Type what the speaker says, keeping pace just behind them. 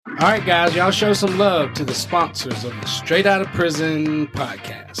All right, guys, y'all show some love to the sponsors of the Straight Outta Prison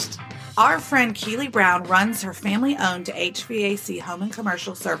podcast. Our friend Keely Brown runs her family-owned HVAC home and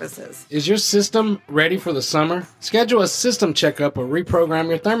commercial services. Is your system ready for the summer? Schedule a system checkup or reprogram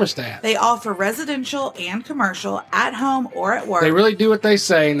your thermostat. They offer residential and commercial at home or at work. They really do what they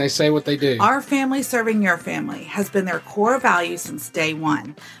say, and they say what they do. Our family serving your family has been their core value since day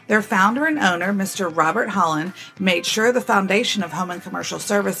one. Their founder and owner, Mr. Robert Holland, made sure the foundation of home and commercial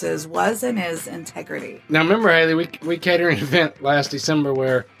services was and is integrity. Now, remember, Haley, we catered an event last December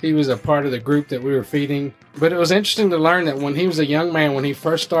where he was a part of the group that we were feeding. But it was interesting to learn that when he was a young man, when he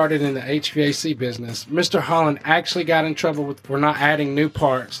first started in the HVAC business, Mr. Holland actually got in trouble for not adding new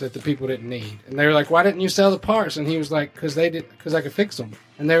parts that the people didn't need. And they were like, "Why didn't you sell the parts?" And he was like, "Because I could fix them."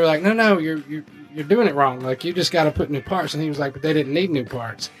 And they were like, "No, you're doing it wrong. Like, you just got to put new parts." And he was like, "But they didn't need new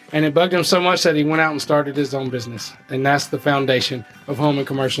parts." And it bugged him so much that he went out and started his own business. And that's the foundation of home and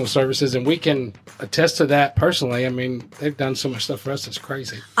commercial services. And we can attest to that personally. I mean, they've done so much stuff for us. It's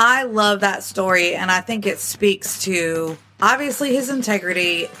crazy. I love that story. And I think it speaks to obviously his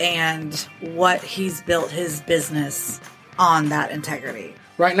integrity and what he's built his business on that integrity.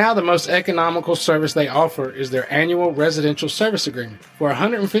 Right now, the most economical service they offer is their annual residential service agreement. For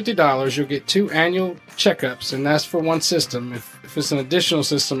 $150, you'll get 2 annual checkups, and that's for one system. If it's an additional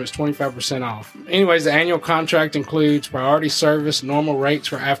system, it's 25% off. Anyways, the annual contract includes priority service, normal rates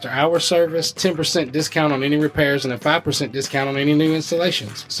for after-hour service, 10% discount on any repairs, and a 5% discount on any new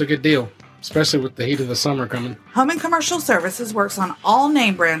installations. It's a good deal, especially with the heat of the summer coming. Home and Commercial Services works on all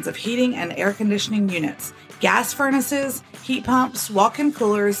name brands of heating and air conditioning units, gas furnaces, heat pumps, walk-in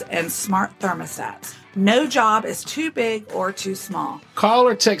coolers, and smart thermostats. No job is too big or too small. Call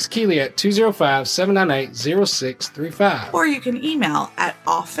or text Keely at 205-798-0635. Or you can email at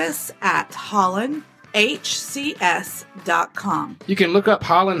office@hollandhcs.com. You can look up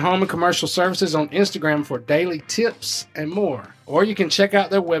Holland Home and Commercial Services on Instagram for daily tips and more. Or you can check out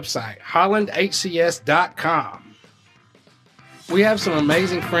their website, hollandhcs.com. We have some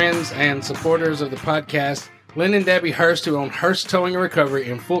amazing friends and supporters of the podcast, Lynn and Debbie Hurst, who own Hurst Towing and Recovery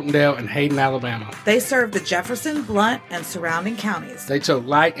in Fultondale and Hayden, Alabama. They serve the Jefferson, Blount, and surrounding counties. They tow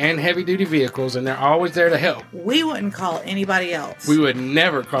light and heavy-duty vehicles, and they're always there to help. We wouldn't call anybody else. We would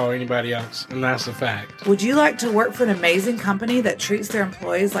never call anybody else, and that's a fact. Would you like to work for an amazing company that treats their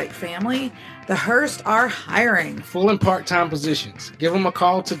employees like family? The Hurst are hiring. Full and part-time positions. Give them a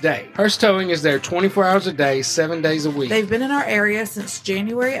call today. Hurst Towing is there 24 hours a day, 7 days a week. They've been in our area since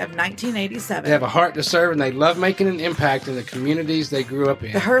January of 1987. They have a heart to serve, and they love making an impact in the communities they grew up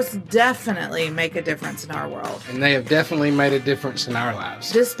in. The Hursts definitely make a difference in our world. And they have definitely made a difference in our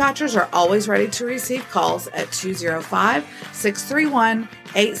lives. Dispatchers are always ready to receive calls at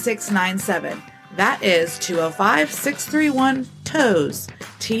 205-631-8697. That is 205-631-TOWS.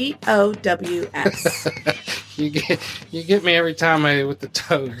 TOWS. You get me every time with the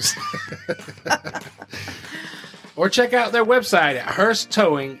toes. Or check out their website at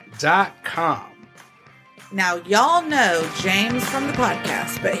hursttowing.com. Now, y'all know James from the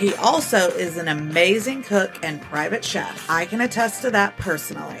podcast, but he also is an amazing cook and private chef. I can attest to that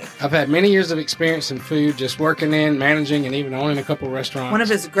personally. I've had many years of experience in food, just working in, managing, and even owning a couple restaurants. One of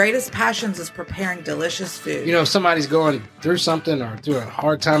his greatest passions is preparing delicious food. You know, if somebody's going through something or through a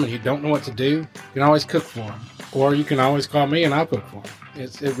hard time and you don't know what to do, you can always cook for them. Or you can always call me and I'll cook for them.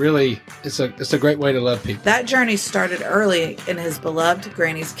 It's a great way to love people. That journey started early in his beloved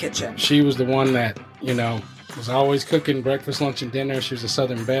Granny's kitchen. She was the one that, was always cooking breakfast, lunch, and dinner. She was a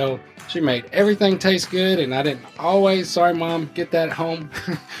Southern belle. She made everything taste good, and I didn't always, sorry, Mom, get that at home.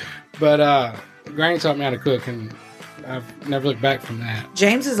 But Granny taught me how to cook, and I've never looked back from that.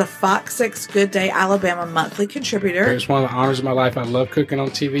 James is a Fox 6 Good Day Alabama monthly contributor. It's one of the honors of my life. I love cooking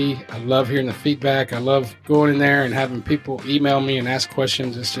on TV. I love hearing the feedback. I love going in there and having people email me and ask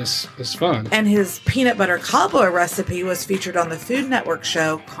questions. It's fun. And his peanut butter cobbler recipe was featured on the Food Network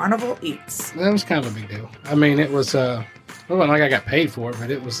show Carnival Eats. That was kind of a big deal. I mean, it was... it wasn't like I got paid for it,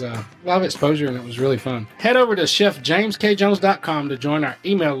 but it was a lot of exposure, and it was really fun. Head over to chefjameskjones.com to join our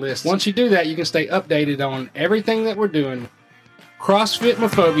email list. Once you do that, you can stay updated on everything that we're doing. CrossFit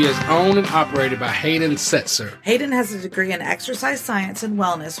Mophobia is owned and operated by Hayden Setzer. Hayden has a degree in exercise science and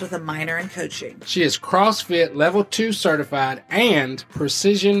wellness with a minor in coaching. She is CrossFit Level 2 certified and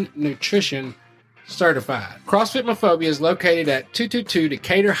Precision Nutrition certified. CrossFit Mophobia is located at 222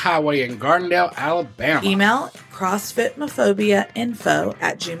 Decatur Highway in Gardendale, Alabama. Email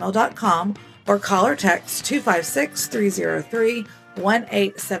crossfitmophobiainfo@gmail.com or call or text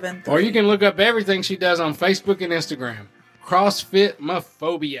 256-303-1873. Or you can look up everything she does on Facebook and Instagram. CrossFit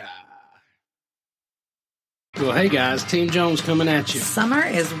Mophobia. Well, hey guys, Team Jones coming at you. Summer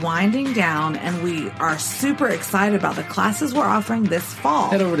is winding down, and we are super excited about the classes we're offering this fall.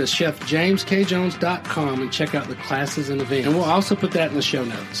 Head over to ChefJamesKJones.com and check out the classes and events. And we'll also put that in the show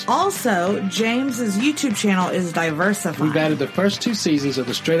notes. Also, James's YouTube channel is diversifying. We've added the first 2 seasons of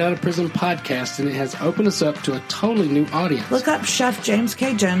the Straight Outta Prison podcast, and it has opened us up to a totally new audience. Look up Chef James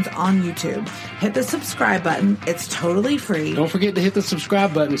K. Jones on YouTube. Hit the subscribe button. It's totally free. Don't forget to hit the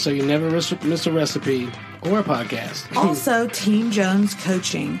subscribe button so you never miss a recipe or a podcast. Also, Team Jones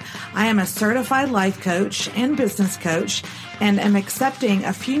Coaching. I am a certified life coach and business coach and am accepting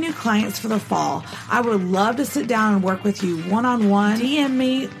a few new clients for the fall. I would love to sit down and work with you one-on-one. DM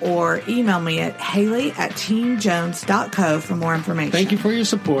me or email me at haley@teamjones.co for more information. Thank you for your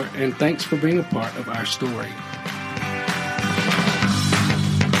support, and thanks for being a part of our story.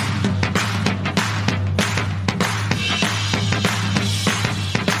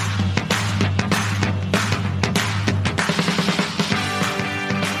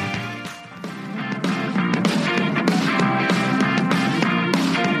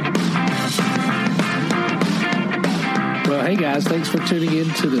 Hey guys, thanks for tuning in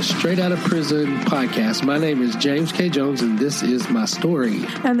to the Straight Outta Prison podcast. My name is James K. Jones, and this is my story.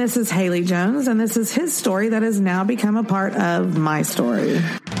 And this is Haley Jones, and this is his story that has now become a part of my story.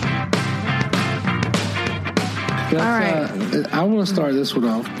 All right. I want to start this one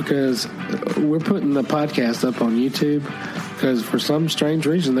off because we're putting the podcast up on YouTube because for some strange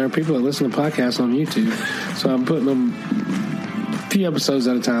reason there are people that listen to podcasts on YouTube. So I'm putting them a few episodes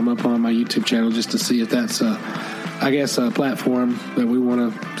at a time up on my YouTube channel just to see if that's a platform that we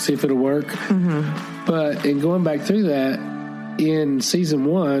want to see if it'll work. Mm-hmm. But in going back through that, in season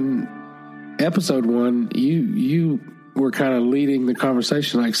 1, episode 1, you were kind of leading the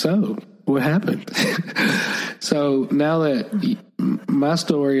conversation like, so what happened? So now that my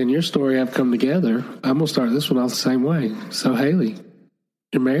story and your story have come together, I'm going to start this one off the same way. So Haley,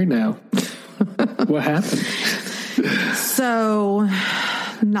 you're married now. What happened? So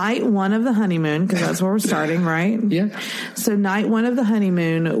night 1 of the honeymoon, because that's where we're starting, right? Yeah. So night 1 of the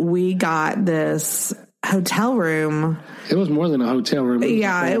honeymoon, we got this hotel room. It was more than a hotel room.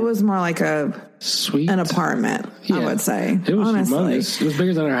 It was more like a suite, an apartment, I would say. It was honestly humongous. It was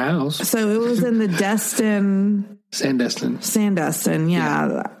bigger than our house. So it was in the Sandestin,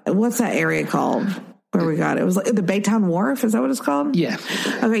 yeah. What's that area called? Where we got it? It was like the Baytown Wharf. Is that what it's called? Yeah.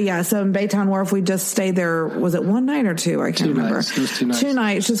 Okay, yeah. So in Baytown Wharf, we just stayed there. Was it 1 night or 2? I can't remember. Nights. It was 2 nights. 2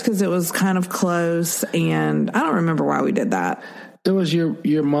 nights, just because it was kind of close, and I don't remember why we did that. It was your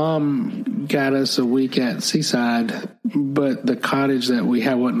mom got us a week at Seaside, but the cottage that we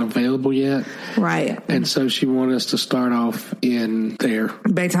had wasn't available yet. Right. And so she wanted us to start off in there.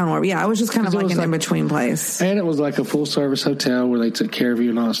 Baytown Wharf. Yeah, it was just kind of like an in-between place. And it was like a full-service hotel where they took care of you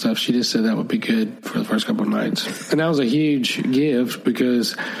and all that stuff. She just said that would be good for the first couple of nights. And that was a huge gift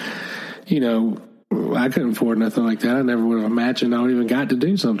because, I couldn't afford nothing like that. I never would have imagined I would even got to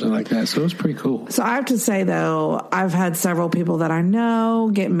do something like that. So it was pretty cool. So I have to say, though, I've had several people that I know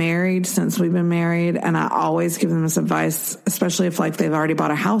get married since we've been married. And I always give them this advice, especially if they've already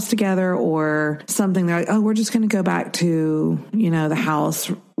bought a house together or something. They're like, oh, we're just going to go back to, the house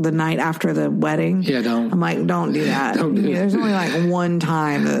the night after the wedding. Yeah, don't. I'm like, don't do that. There's only one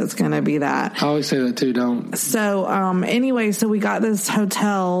time that it's going to be that. I always say that too, don't. So anyway, so we got this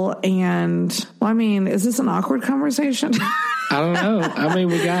hotel and, is this an awkward conversation? I don't know.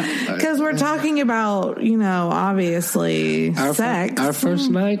 We got... Because we're talking about, obviously sex. Our first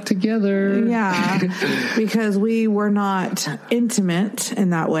night together. Yeah. Because we were not intimate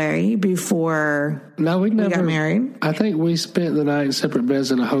in that way before we got married. I think we spent the night in separate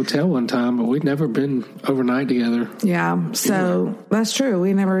beds in a hotel one time, but we'd never been overnight together. Yeah. So that's true.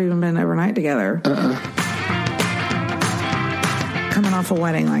 We never even been overnight together. Coming off a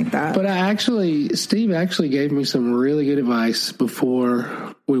wedding like that. But Steve actually gave me some really good advice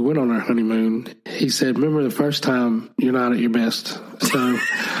before we went on our honeymoon. He said, remember the first time you're not at your best. So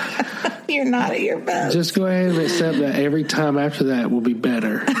you're not at your best. Just go ahead and accept that every time after that will be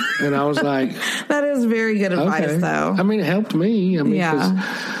better. And I was like, that is very good advice, though. It helped me. Yeah.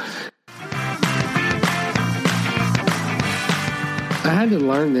 I had to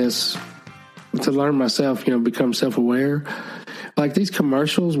learn this to learn myself, become self-aware. Like these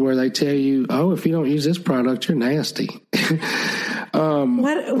commercials where they tell you, oh, if you don't use this product, you're nasty. What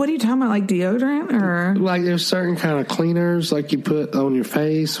are you talking about? Like deodorant or? Like there's certain kind of cleaners like you put on your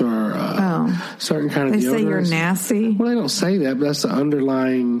face or certain kind of deodorants. They say you're nasty? Well, they don't say that, but that's the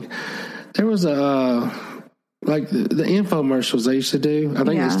underlying. There was a like the infomercials they used to do. I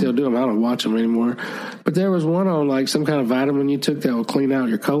think they still do them. I don't watch them anymore. But there was one on like some kind of vitamin you took that will clean out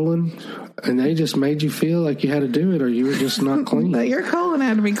your colon. And they just made you feel like you had to do it or you were just not clean. Your colon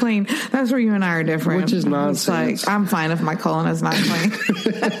had to be clean. That's where you and I are different. Which is nonsense. It's like, I'm fine if my colon is not clean.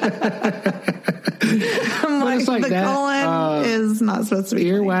 It's like the that, colon is not supposed to be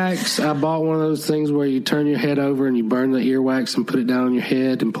earwax. I bought one of those things where you turn your head over and you burn the earwax and put it down on your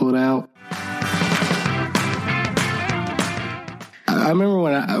head and pull it out. I remember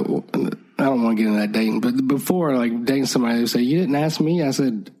when I don't want to get into that dating, but before, like, dating somebody, they would say, you didn't ask me. I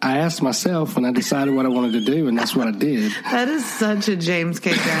said, I asked myself and I decided what I wanted to do, and that's what I did. That is such a James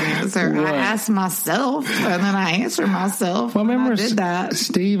K. Gunn answer. What? I asked myself and then I answered myself. Well, I remember I did that.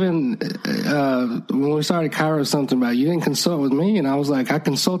 Steven, when we started Cairo, something about you didn't consult with me, and I was like, I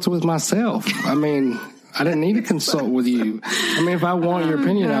consulted with myself. I mean, I didn't need to consult with you. I mean, if I want your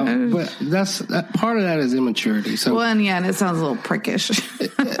opinion, but part of that is immaturity. So, well, and it sounds a little prickish.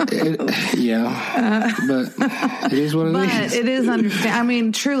 But it is what it is. But it is understand. I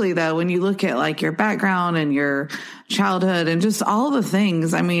mean, truly though, when you look at like your background and your childhood and just all the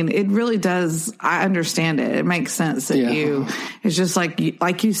things, I mean, it really does. I understand it. It makes sense that it's just like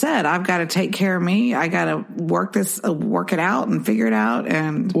you said, I've got to take care of me. I got to work it out and figure it out.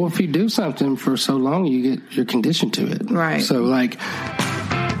 And well, if you do something for so long, you're conditioned to it. Right. So like,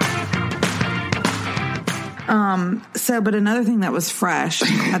 but another thing that was fresh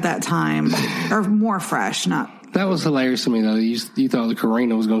at that time, or more fresh, not. That was hilarious to me, though. You thought the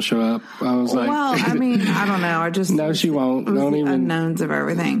Karina was going to show up. I was like... Well, I mean, I don't know. I just... No, she won't. Don't even... Unknowns of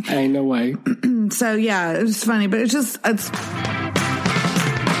everything. Ain't no way. So, yeah, it was funny, but it's...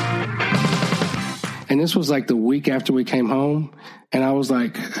 And this was like the week after we came home. And I was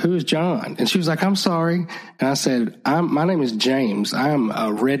like, who's John? And she was like, I'm sorry. And I said, my name is James. I am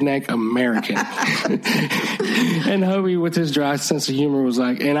a redneck American. And Hobie, with his dry sense of humor, was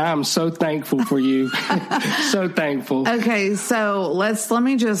like, and I'm so thankful for you. So thankful. Okay, so let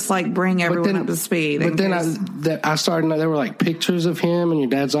me just like bring everyone up to speed. But then I started, there were like pictures of him in your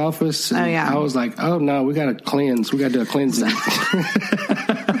dad's office. And I was like, oh no, we got to cleanse. We got to do a cleansing.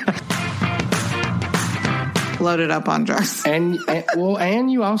 Loaded up on drugs. And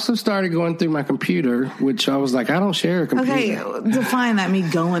you also started going through my computer, which I was like, I don't share a computer. Okay, define that, me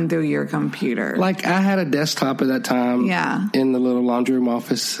going through your computer. Like, I had a desktop at that time in the little laundry room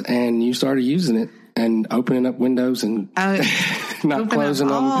office, and you started using it and opening up windows and not closing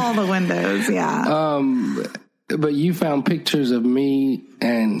them. All the windows, But you found pictures of me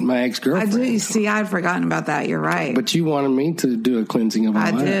and my ex-girlfriend. I do. See, I'd forgotten about that. You're right. But you wanted me to do a cleansing of all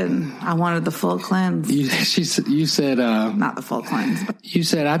that. I did. I wanted the full cleanse. You said... not the full cleanse. But. You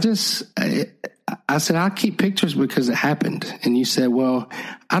said, I said, I'll keep pictures because it happened. And you said, well,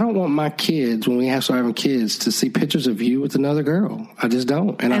 I don't want my kids, when we start having kids, to see pictures of you with another girl. I just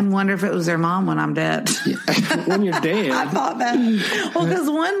don't. And I wonder if it was their mom when I'm dead. When you're dead. I thought that. Well, because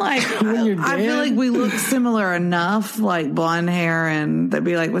when you're dead, I feel like we look similar enough, like blonde hair, and they'd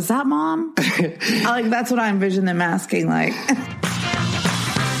be like, was that mom? That's what I envision them asking, like...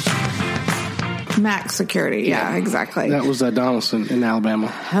 Max security. Yeah, exactly. That was Donaldson in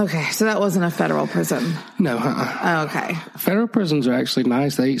Alabama. Okay, so that wasn't a federal prison. No. Oh, okay. Federal prisons are actually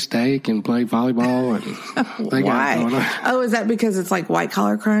nice. They eat steak and play volleyball. And they Why? Got going on. Oh, is that because it's like white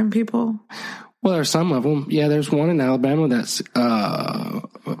collar crime people? Well, there's some of them. Yeah, there's one in Alabama that's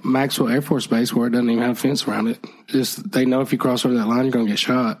Maxwell Air Force Base where it doesn't even have a fence around it. Just they know if you cross over that line, you're going to get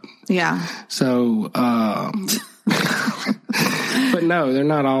shot. Yeah. So... But no, they're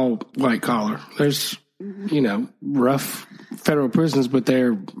not all white collar. There's, rough federal prisons, but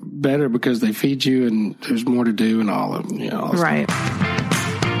they're better because they feed you and there's more to do and all of them. Right.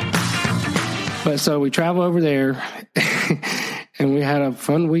 But so we travel over there and we had a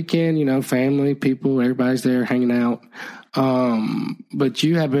fun weekend, family, people, everybody's there hanging out. But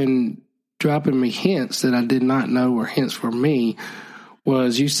you have been dropping me hints that I did not know were hints for me.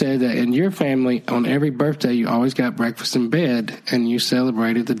 Was you said that in your family, on every birthday, you always got breakfast in bed, and you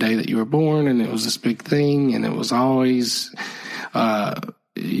celebrated the day that you were born, and it was this big thing, and it was always,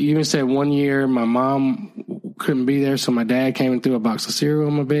 you even said one year my mom couldn't be there, so my dad came and threw a box of cereal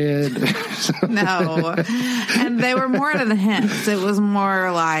on my bed. No. And they were more than hints. It was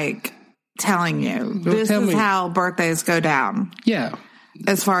more like telling you, this is how birthdays go down. Yeah.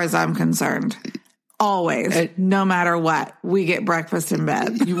 As far as I'm concerned. Always, no matter what, we get breakfast in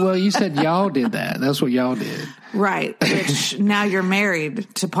bed. Well, you said y'all did that. That's what y'all did. Right. Which now you're married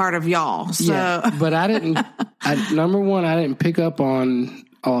to part of y'all. So. Yeah, but I didn't, number one, I didn't pick up on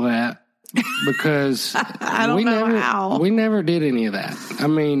all that because I don't know how. We never did any of that. I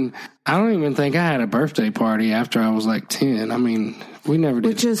mean, I don't even think I had a birthday party after I was like 10. I mean, we never did.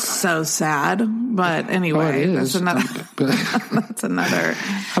 Which is so sad. But anyway, that's another. That's another.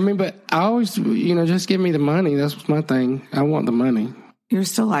 I mean, but I always, just give me the money. That's my thing. I want the money. You're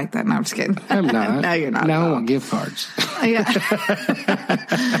still like that. No, I'm just kidding. I'm not. No, you're not. Now I want gift cards. Yeah.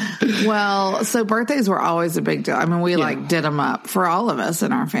 Well, so birthdays were always a big deal. I mean, we did them up for all of us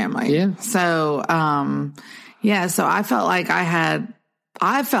in our family. Yeah. So, so I felt like I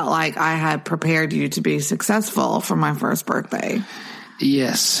had prepared you to be successful for my first birthday.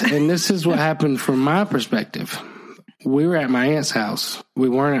 Yes. And this is what happened from my perspective. We were at my aunt's house. We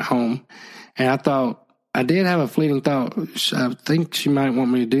weren't at home. And I did have a fleeting thought. I think she might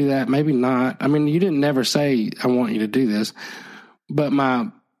want me to do that. Maybe not. I mean, you didn't never say, I want you to do this. But my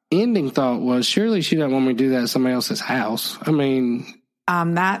ending thought was, surely she doesn't want me to do that at somebody else's house. I mean...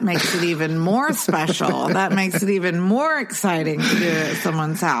 that makes it even more special. That makes it even more exciting to do it at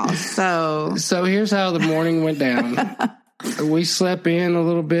someone's house. So here's how the morning went down. We slept in a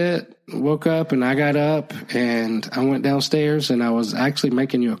little bit, woke up, and I got up, and I went downstairs, and I was actually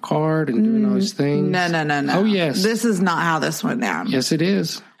making you a card and doing all these things. No. Oh, yes. This is not how this went down. Yes, it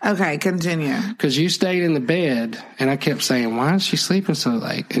is. Okay, continue. Because you stayed in the bed, and I kept saying, why is she sleeping so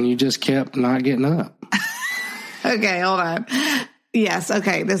late? And you just kept not getting up. Okay, hold on. Yes,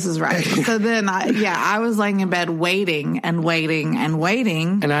 okay, this is right. So then, I was laying in bed waiting. And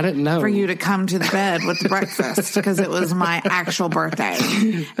I didn't know. For you to come to the bed with the breakfast because it was my actual birthday.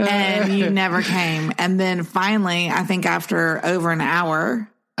 And you never came. And then finally, I think after over an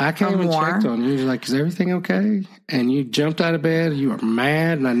hour, I came and checked on you. You were like, is everything okay? And you jumped out of bed. You were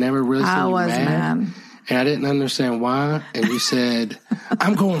mad, and I never really seen you mad. And I didn't understand why. And you said,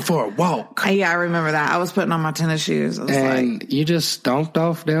 I'm going for a walk. Yeah, I remember that. I was putting on my tennis shoes. And you just stomped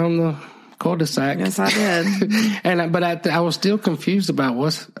off down the cul-de-sac. Yes, I did. But I was still confused about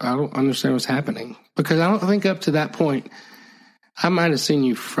I don't understand what's happening. Because I don't think up to that point, I might have seen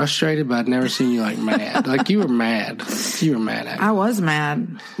you frustrated, but I'd never seen you mad. Like you were mad. You were mad at me. I was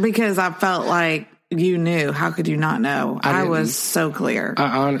mad because I felt like you knew. How could you not know? I was so clear.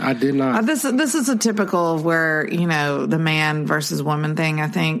 I did not. This is a typical of where, the man versus woman thing, I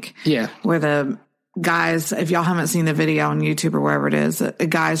think. Yeah. Where the guys, if y'all haven't seen the video on YouTube or wherever it is, a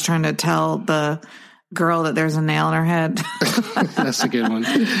guy's trying to tell the girl that there's a nail in her head. That's a good one.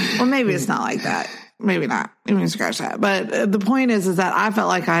 Well, maybe it's not like that. Maybe not. Let me scratch that. But the point is that I felt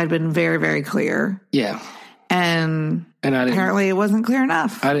like I had been very, very clear. Yeah. And apparently it wasn't clear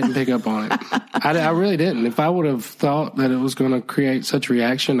enough. I didn't pick up on it. I really didn't. If I would have thought that it was going to create such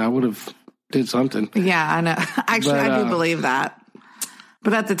reaction, I would have did something. Yeah, I know. Actually, I do believe that.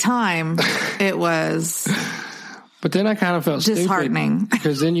 But at the time, it was... But then I kind of felt disheartening.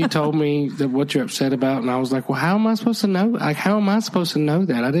 Because then you told me that what you're upset about, and I was like, well, how am I supposed to know? Like, how am I supposed to know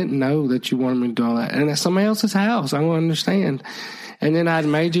that? I didn't know that you wanted me to do all that. And at somebody else's house, I don't understand. And then I'd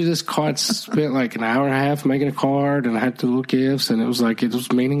made you this card, spent like an hour and a half making a card, and I had the little gifts, and it was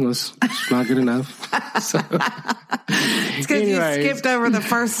meaningless. It's not good enough. So, it's because you skipped over the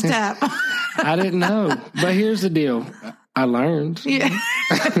first step. I didn't know. But here's the deal. I learned. Yeah.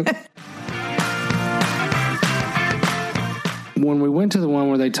 When we went to the one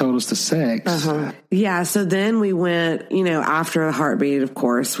where they told us the sex. Yeah, so then we went, after the heartbeat, of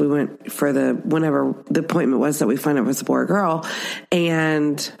course, we went for whenever the appointment was that we found out if it was a boy or girl,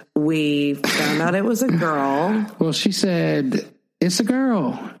 and we found out it was a girl. Well, she said, it's a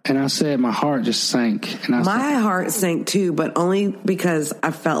girl. And I said, my heart just sank. And my heart sank too, but only because I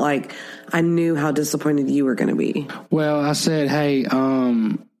felt like I knew how disappointed you were going to be. Well, I said, hey,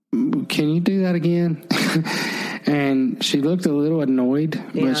 can you do that again? And she looked a little annoyed,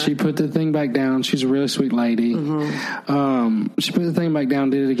 but she put the thing back down. She's a really sweet lady. She put the thing back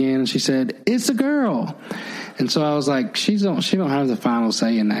down, did it again, and she said, it's a girl. And so I was like, she don't have the final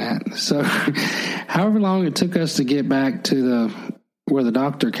say in that. So however long it took us to get back to where the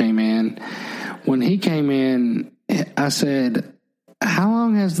doctor came in, when he came in, I said, how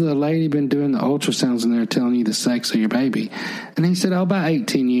long has the lady been doing the ultrasounds in there telling you the sex of your baby? And he said, about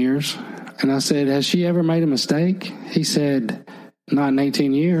 18 years. And I said, has she ever made a mistake? He said, not in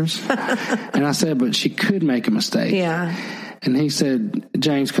 18 years. And I said, but she could make a mistake. Yeah. And he said,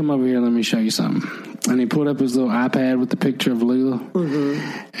 James, come over here. Let me show you something. And he pulled up his little iPad with the picture of Lula.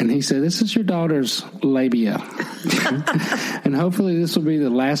 And he said, this is your daughter's labia. And hopefully this will be the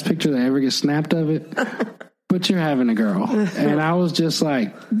last picture that ever gets snapped of it. But you're having a girl. And I was just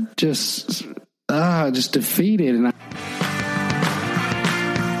like, just defeated. And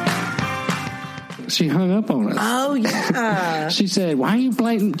she hung up on us. Oh, yeah. She said, why are you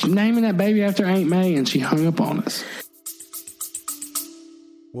naming that baby after Aunt May? And she hung up on us.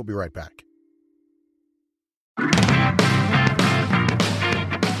 We'll be right back.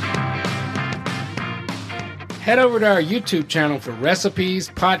 Head over to our YouTube channel for recipes,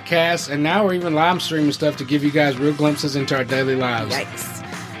 podcasts, and now we're even live streaming stuff to give you guys real glimpses into our daily lives.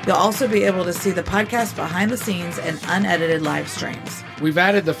 Yikes. You'll also be able to see the podcast behind the scenes and unedited live streams. We've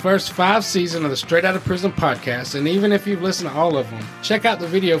added the first 5 seasons of the Straight Outta Prison podcast, and even if you've listened to all of them, check out the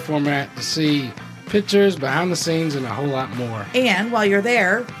video format to see pictures, behind the scenes, and a whole lot more. And while you're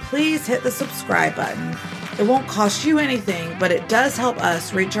there, please hit the subscribe button. It won't cost you anything, but it does help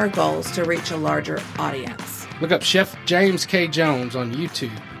us reach our goals to reach a larger audience. Look up Chef James K. Jones on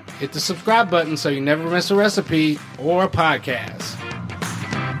YouTube. Hit the subscribe button so you never miss a recipe or a podcast.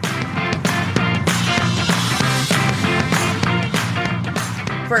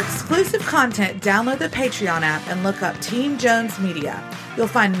 For exclusive content, download the Patreon app and look up Team Jones Media. You'll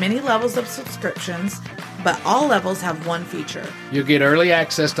find many levels of subscriptions, but all levels have one feature. You'll get early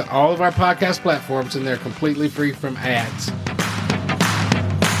access to all of our podcast platforms, and they're completely free from ads.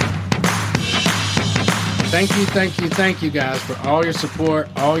 Thank you guys for all your support,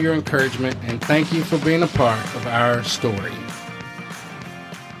 all your encouragement, and thank you for being a part of our story.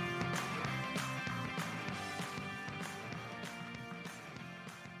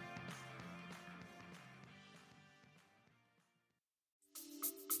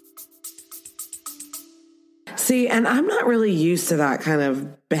 See, and I'm not really used to that kind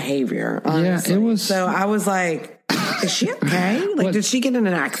of behavior, honestly. Yeah, it was... So I was like, is she okay? Like, did she get in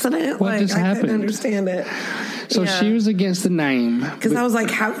an accident? What just happened? I couldn't understand it. So she was against the name. Because I was like,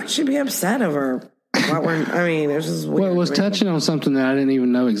 how could she be upset over what we're... I mean, it was just weird. Well, it was touching on something that I didn't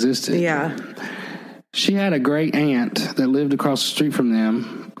even know existed. Yeah. She had a great aunt that lived across the street from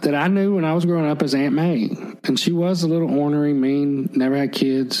them that I knew when I was growing up as Aunt May. And she was a little ornery, mean, never had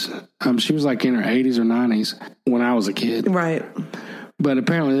kids. She was like in her 80s or 90s when I was a kid. Right. But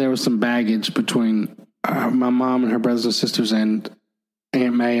apparently there was some baggage between my mom and her brothers and sisters and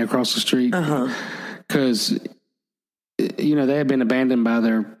Aunt May across the street. Because, you know, they had been abandoned by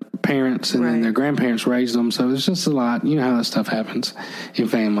their parents and then their grandparents raised them. So it's just a lot. You know how that stuff happens in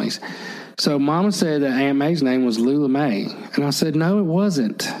families. So Mama said that Aunt May's name was Lula May. And I said, no, it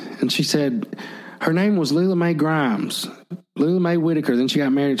wasn't. And she said her name was Lula Mae Grimes. Lula Mae Whitaker. Then she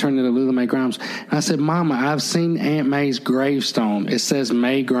got married and turned into Lula Mae Grimes. And I said, Mama, I've seen Aunt May's gravestone. It says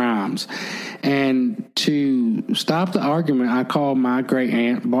Mae Grimes. And to stop the argument, I called my great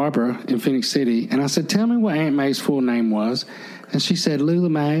aunt, Barbara, in Phoenix City. And I said, tell me what Aunt May's full name was. And she said, Lula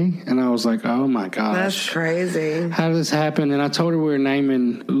May. And I was like, oh, my gosh. That's crazy. How did this happen? And I told her we were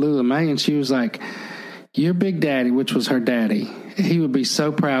naming Lula May. And she was like, your big daddy, which was her daddy, he would be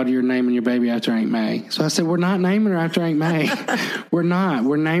so proud you're naming your baby after Aunt May. So I said, we're not naming her after Aunt May. We're not.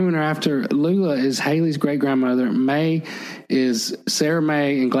 We're naming her after Lula is Haley's great-grandmother. May is Sarah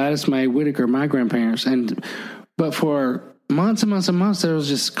May and Gladys May Whitaker, my grandparents. But for months and months and months, there was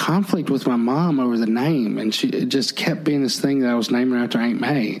just conflict with my mom over the name. And it just kept being this thing that I was naming her after Aunt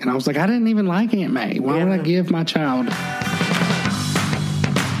May. And I was like, I didn't even like Aunt May. Why would I give my child...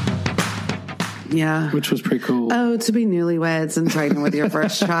 Yeah. Which was pretty cool. Oh, to be newlyweds and pregnant with your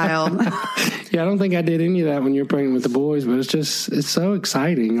first child. Yeah, I don't think I did any of that when you're pregnant with the boys, but it's so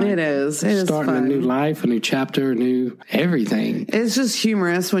exciting. Like, it is. Starting a new life, a new chapter, a new everything. It's just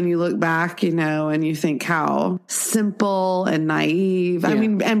humorous when you look back, you know, and you think how simple and naive. Yeah. I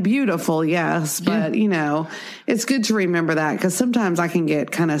mean, and beautiful, yes. But, you know, it's good to remember that because sometimes I can get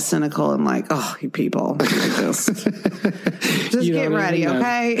kind of cynical and like, oh, you people. Just get ready,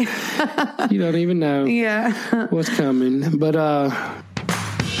 okay? You don't even know what's coming. But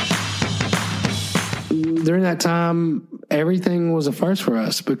during that time, everything was a first for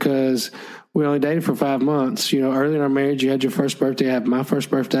us because we only dated for 5 months. You know, early in our marriage, you had your first birthday. I had my first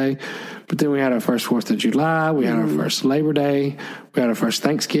birthday. But then we had our first 4th of July. We had our first Labor Day. We had our first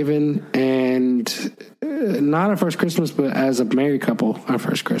Thanksgiving. And not our first Christmas, but as a married couple, our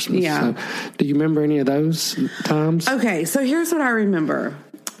first Christmas. Yeah. So, do you remember any of those times? Okay, so here's what I remember.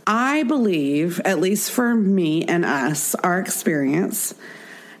 I believe, at least for me and us, our experience,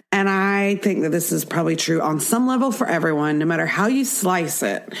 and I think that this is probably true on some level for everyone, no matter how you slice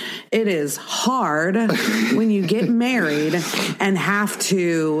it, it is hard when you get married and have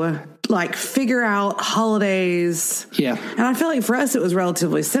to like figure out holidays. Yeah. And I feel like for us, it was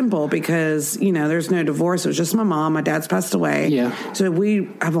relatively simple because, you know, there's no divorce. It was just my mom. My dad's passed away. Yeah. So we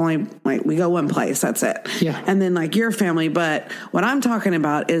have only we go one place. That's it. Yeah. And then like your family. But what I'm talking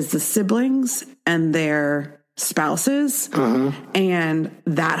about is the siblings and their spouses and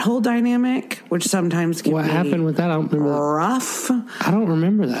that whole dynamic, which sometimes can What be happened with that? I don't remember. rough. I don't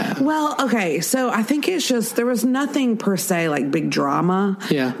remember that. Well, okay, so I think it's just there was nothing per se like big drama.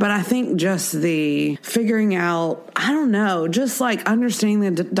 Yeah. But I think just the figuring out, I don't know, just like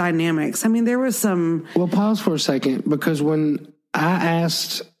understanding the dynamics. I mean, there was some. Well, pause for a second, because when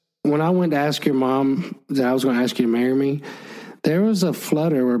I went to ask your mom that I was going to ask you to marry me, there was a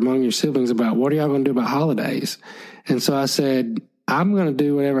flutter among your siblings about what are y'all going to do about holidays. And so I said, I'm going to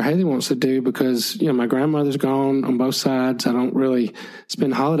do whatever Haley wants to do because, you know, my grandmother's gone on both sides. I don't really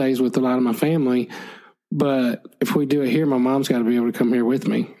spend holidays with a lot of my family. But if we do it here, my mom's got to be able to come here with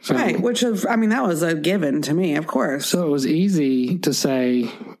me. So, Right, that was a given to me, of course. So it was easy to say,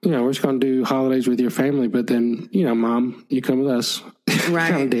 you know, we're just going to do holidays with your family, but then, you know, Mom, you come with us.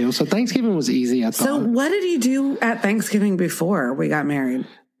 Right. Kind of deal. So Thanksgiving was easy, I thought. So what did you do at Thanksgiving before we got married?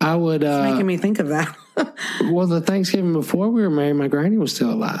 I would... It's making me think of that. Well, the Thanksgiving before we were married, my granny was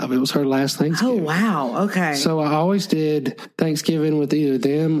still alive. It was her last Thanksgiving. Oh, wow. Okay. So I always did Thanksgiving with either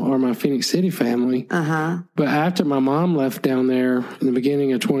them or my Phoenix City family. Uh-huh. But after my mom left down there in the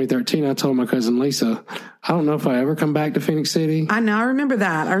beginning of 2013, I told my cousin Lisa, I don't know if I ever come back to Phoenix City. I remember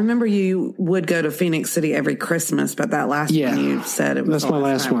that. I remember you would go to Phoenix City every Christmas, but that last one you said it was That's my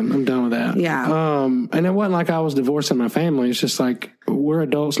last time. one. I'm done with that. Yeah. And it wasn't like I was divorcing my family. It's just like, we're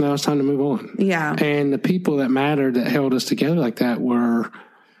adults now. It's time to move on. Yeah. And the people that mattered that held us together like that were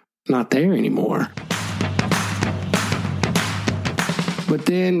not there anymore. But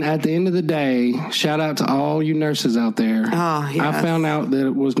then at the end of the day, shout out to all you nurses out there. Oh, yes. I found out that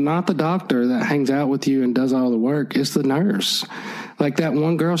it was not the doctor that hangs out with you and does all the work. It's the nurse. Like that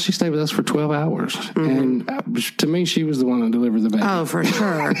one girl, she stayed with us for 12 hours. And to me, she was the one that delivered the baby. Oh, for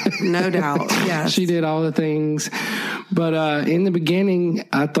sure. No doubt. Yes. She did all the things. But in the beginning,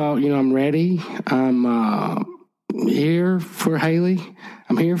 I thought, you know, I'm ready. I'm here for Haley.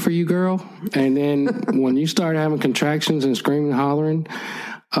 I'm here for you, girl. And then when you started having contractions and screaming and hollering,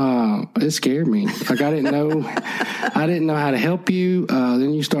 it scared me. Like I didn't know how to help you.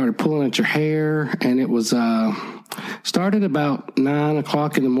 Then you started pulling at your hair, and it was started about 9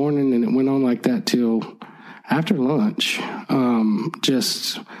 o'clock in the morning, and it went on like that till after lunch.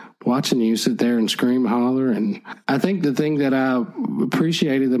 Just watching you sit there and scream, holler. And I think the thing that I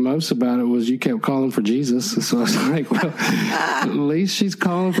appreciated the most about it was you kept calling for Jesus. So I was like, well, at least she's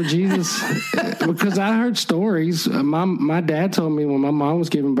calling for Jesus. Because I heard stories. My dad told me when my mom was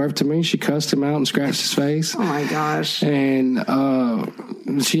giving birth to me, she cussed him out and scratched his face. Oh, my gosh. And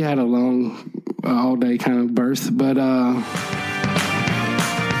she had a long, all day kind of birth. But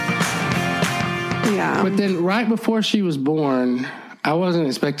yeah. But then right before she was born, I wasn't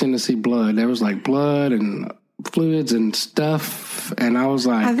expecting to see blood. There was like blood and fluids and stuff. And I was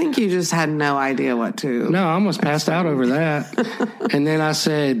like, I think you just had no idea what to. No, I almost passed out over that. And then I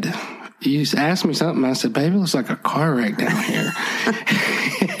said, you asked me something. I said, baby, it looks like a car wreck down here.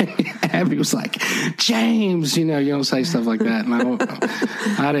 Abby was like, James, you know, you don't say stuff like that. And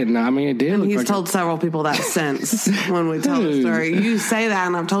I didn't know. I mean, it did. And look he's like told several people that since when we tell the story. You say that,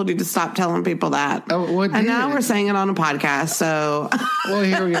 and I've told you to stop telling people that. Oh, what and did? now we're saying it on a podcast. So, well,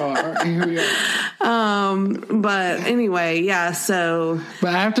 here we are. But anyway, yeah. So,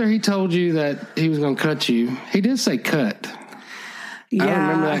 but after he told you that he was going to cut you, he did say cut. Yeah, I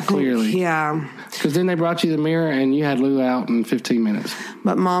remember that clearly. Yeah. Because then they brought you the mirror and you had Lou out in 15 minutes.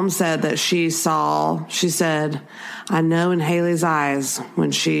 But Mom said that she said, I know in Haley's eyes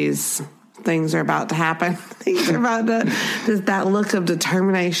when things are about to happen. Things are about to, that look of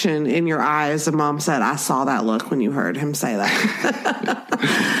determination in your eyes. And Mom said, I saw that look when you heard him say that.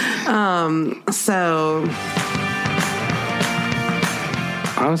 So...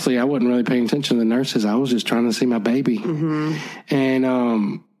 Honestly, I wasn't really paying attention to the nurses. I was just trying to see my baby. Mm-hmm.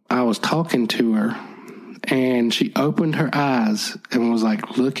 And I was talking to her, and she opened her eyes and was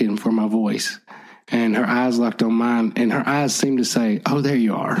like looking for my voice. And her eyes locked on mine, and her eyes seemed to say, oh, there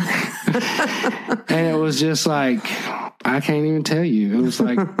you are. And it was just like, I can't even tell you. It was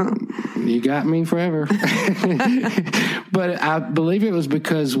like, you got me forever. But I believe it was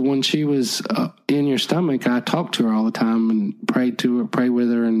because when she was in your stomach, I talked to her all the time and prayed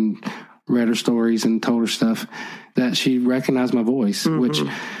with her and read her stories and told her stuff that she recognized my voice, which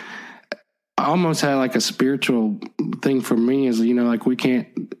almost had like a spiritual thing for me is, you know, like we can't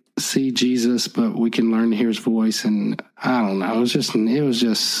see Jesus, but we can learn to hear his voice. And I don't know,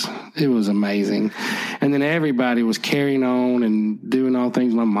 it was amazing. And then everybody was carrying on and doing all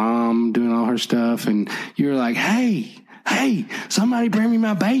things, my mom doing all her stuff. And you were like, hey, hey, somebody bring me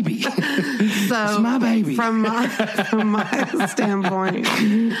my baby. So it's my baby. From my standpoint,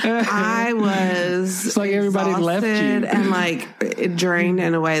 I was It's like everybody left you. and like drained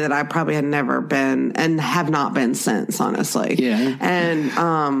in a way that I probably had never been and have not been since, honestly. Yeah.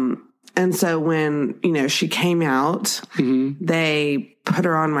 And so when, she came out, they put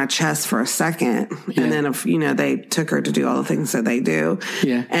her on my chest for a second. Yeah. And then, they took her to do all the things that they do.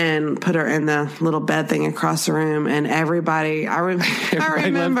 Yeah. And put her in the little bed thing across the room. And everybody, I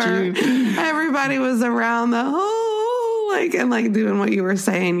remember everybody was around the whole, and doing what you were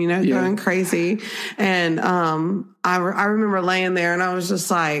saying, going crazy. And I remember laying there and I was just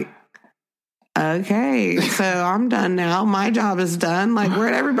like, okay, so I'm done now. My job is done. Like,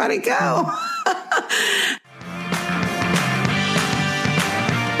 where'd everybody go?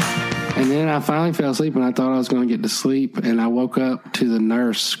 And then I finally fell asleep, and I thought I was going to get to sleep, and I woke up to the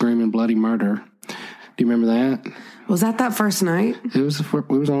nurse screaming bloody murder. Do you remember that? Was that first night? We was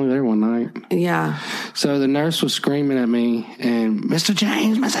only there one night. Yeah. So the nurse was screaming at me, and Mr.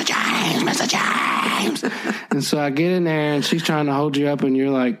 James, Mr. James, Mr. James. And so I get in there, and she's trying to hold you up, and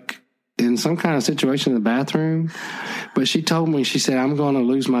you're like, in some kind of situation in the bathroom. But she told me, she said, I'm going to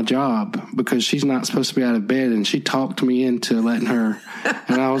lose my job because she's not supposed to be out of bed. And she talked me into letting her.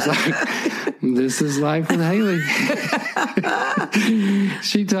 And I was like, this is life with Haley.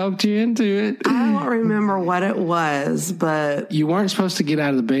 She talked you into it. I don't remember what it was, but you weren't supposed to get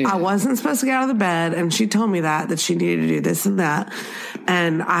out of the bed. I wasn't supposed to get out of the bed. And she told me that she needed to do this and that.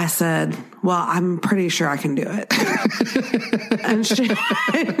 And I said, well, I'm pretty sure I can do it. and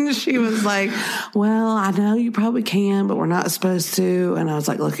she was like, well, I know you probably can, but we're not supposed to. And I was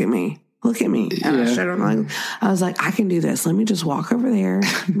like, look at me. And I was like, I can do this. Let me just walk over there,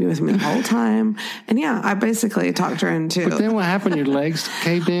 be with me the whole time. And I basically talked her into. But then what happened? Your legs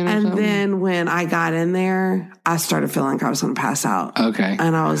caved in or something? And then when I got in there, I started feeling like I was going to pass out. Okay.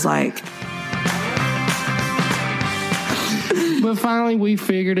 And I was like. But finally we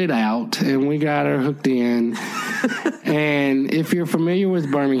figured it out and we got her hooked in. And if you're familiar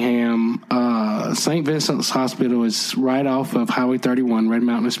with Birmingham, St. Vincent's Hospital is right off of Highway 31, Red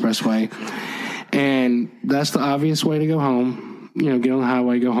Mountain Expressway. And that's the obvious way to go home. Get on the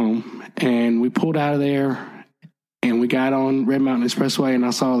highway, go home. And we pulled out of there and we got on Red Mountain Expressway and I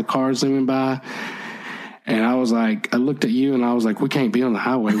saw the cars zooming by. And I was like, I looked at you and I was like, we can't be on the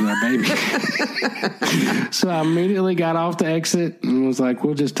highway with our baby. So I immediately got off the exit and was like,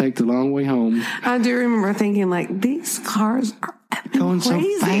 we'll just take the long way home. I do remember thinking, like, these cars are going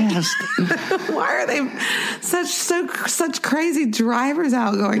crazy. So fast. Why are they such crazy drivers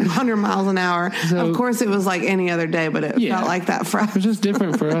out going 100 miles an hour? So, of course, it was like any other day, but it felt like that for us. It was just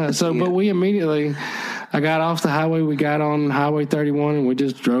different for us. So, but we immediately, I got off the highway. We got on Highway 31 and we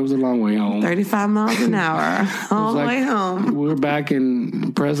just drove the long way home. 35 miles an hour all the way home. We were back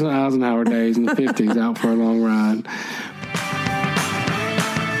in President Eisenhower days in the 50s out for a long ride.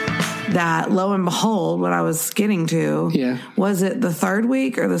 That, lo and behold, what I was getting to, was it the third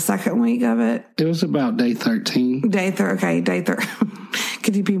week or the second week of it? It was about day 13. Day 13.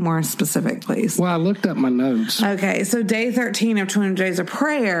 Could you be more specific, please? Well, I looked up my notes. Okay, so day 13 of 20 Days of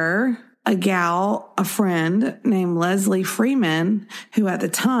Prayer, a friend named Leslie Freeman, who at the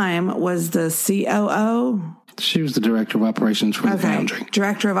time was the COO. She was the director of operations for the Foundry.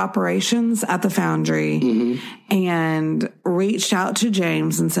 Director of operations at the Foundry, and reached out to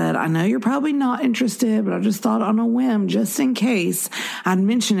James and said, I know you're probably not interested, but I just thought on a whim, just in case, I'd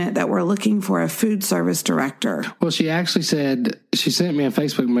mention it, that we're looking for a food service director. Well, she actually said, she sent me a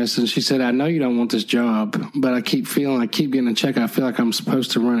Facebook message. She said, I know you don't want this job, but I keep getting a check. I feel like I'm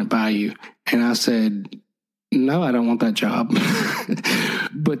supposed to run it by you. And I said, no, I don't want that job.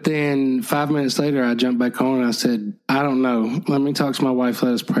 But then 5 minutes later, I jumped back on and I said, I don't know. Let me talk to my wife.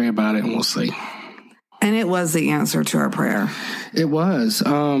 Let us pray about it and we'll see. And it was the answer to our prayer. It was.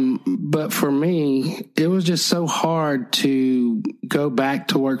 But for me, it was just so hard to go back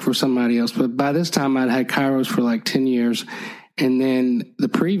to work for somebody else. But by this time, I'd had Kairos for like 10 years. And then the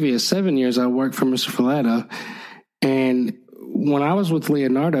previous 7 years, I worked for Mr. Falletta. And when I was with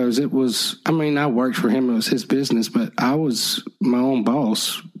Leonardo's, I worked for him. It was his business, but I was my own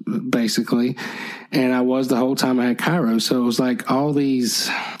boss, basically. And I was the whole time I had Kairos. So it was like all these,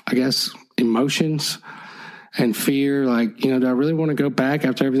 I guess, emotions and fear. Like, do I really want to go back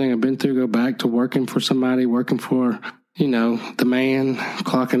after everything I've been through, go back to working for somebody, working for, the man,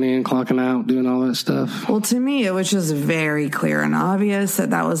 clocking in, clocking out, doing all that stuff? Well, to me, it was just very clear and obvious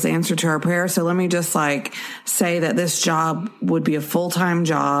that was the answer to our prayer. So let me just say that this job would be a full-time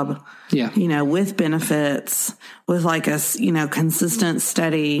job, with benefits, with a, consistent,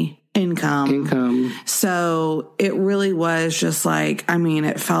 steady income. So it really was just like, I mean,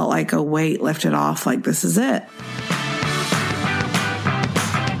 it felt like a weight lifted off, like this is it.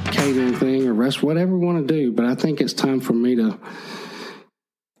 Catering thing or rest, whatever we want to do. But I think it's time for me to,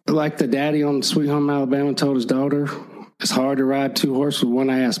 like the daddy on Sweet Home Alabama told his daughter, it's hard to ride two horses with one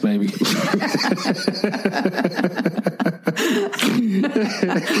ass, baby.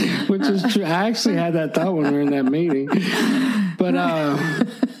 Which is true. I actually had that thought when we were in that meeting. But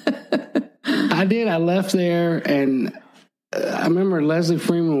I did. I left there, and I remember Leslie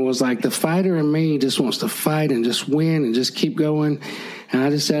Freeman was like, the fighter in me just wants to fight and just win and just keep going. And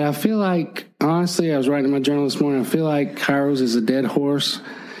I just said, I feel like, honestly, I was writing in my journal this morning, I feel like Kairos is a dead horse,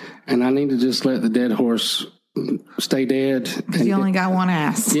 and I need to just let the dead horse stay dead. Because you only got one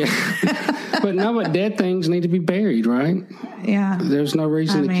ass. Yeah. But no, but dead things need to be buried, right? Yeah. There's no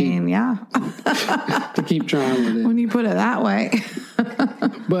reason to keep trying with it. When you put it that way.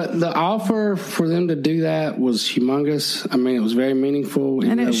 But the offer for them to do that was humongous. I mean, it was very meaningful.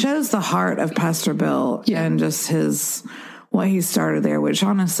 And it shows the heart of Pastor Bill and just what he started there, which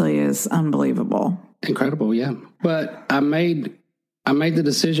honestly is unbelievable. Incredible, yeah. But I made the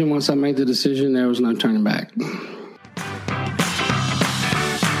decision. Once I made the decision, there was no turning back.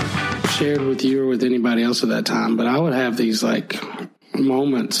 Shared with you or with anybody else at that time, but I would have these like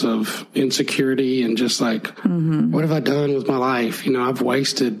moments of insecurity and just like, what have I done with my life? You know, I've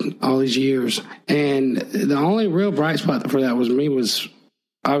wasted all these years. And the only real bright spot for that was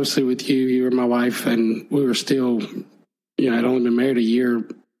obviously with you. You were my wife, and we were still, I'd only been married a year,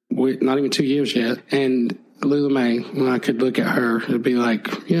 not even 2 years yet. And Lula May, when I could look at her, it'd be like,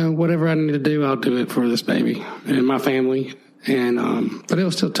 whatever I need to do, I'll do it for this baby and my family. And, but it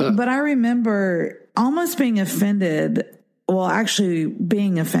was still tough. But I remember almost being offended. Well, actually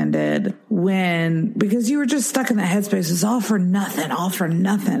being offended because you were just stuck in that headspace. It's all for nothing. And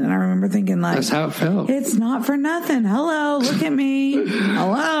I remember thinking like, that's how it felt. It's not for nothing. Hello, look at me.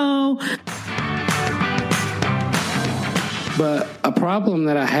 Hello. But a problem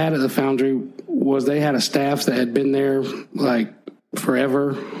that I had at the Foundry was they had a staff that had been there like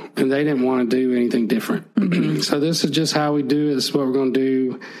forever, and they didn't want to do anything different. So this is just how we do it. This is what we're going to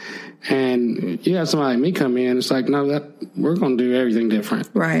do. And you have somebody like me come in, it's like, no, we're going to do everything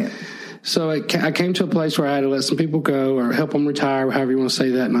different. Right. So I came to a place where I had to let some people go or help them retire, however you want to say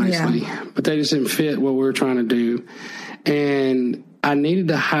that nicely. Yeah. But they just didn't fit what we were trying to do. And I needed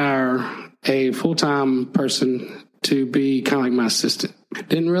to hire a full-time person to be kind of like my assistant.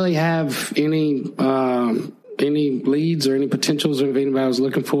 Didn't really have any leads or any potentials if anybody was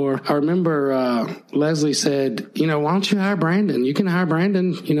looking for. I remember Leslie said, why don't you hire Brandon? You can hire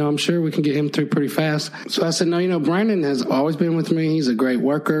Brandon. I'm sure we can get him through pretty fast. So I said, no, Brandon has always been with me. He's a great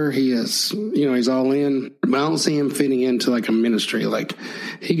worker. He is, he's all in. But I don't see him fitting into like a ministry. Like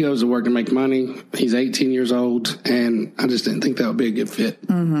he goes to work to make money. He's 18 years old. And I just didn't think that would be a good fit.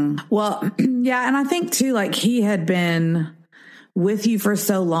 Mm-hmm. Well, yeah. And I think too, like he had been with you for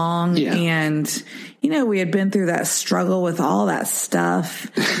so long. Yeah. And, we had been through that struggle with all that stuff.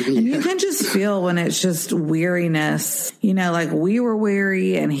 And you can just feel when it's just weariness, like we were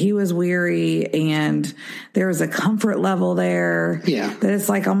weary and he was weary and there was a comfort level there. Yeah. That it's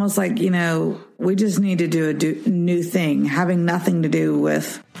like almost like, we just need to do a new thing, having nothing to do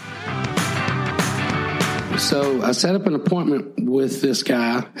with. So I set up an appointment with this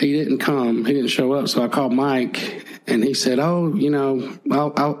guy. He didn't come. He didn't show up. So I called Mike. And he said, I'll get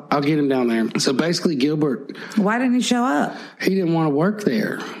him down there. So basically, Gilbert. Why didn't he show up? He didn't want to work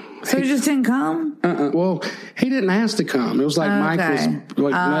there. So he just didn't come? Well, he didn't ask to come. It was like Mike was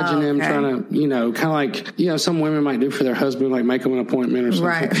like nudging him, trying to, kind of like, some women might do for their husband, like make them an appointment or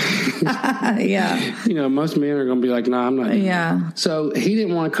something. Right. Yeah. Most men are going to be like, nah, I'm not. Yeah. So he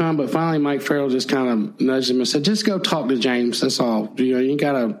didn't want to come, but finally Mike Farrell just kind of nudged him and said, just go talk to James. That's all. You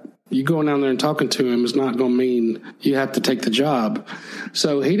got to. You going down there and talking to him is not going to mean you have to take the job.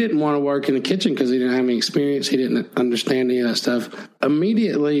 So he didn't want to work in the kitchen because he didn't have any experience. He didn't understand any of that stuff.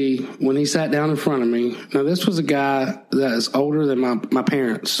 Immediately, when he sat down in front of me, now this was a guy that is older than my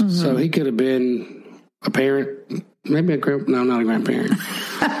parents. Mm-hmm. So he could have been a parent, maybe not a grandparent.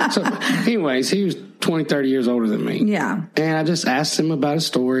 So anyways, he was 20, 30 years older than me. Yeah. And I just asked him about his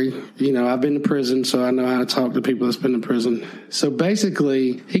story. I've been to prison, so I know how to talk to people that's been in prison. So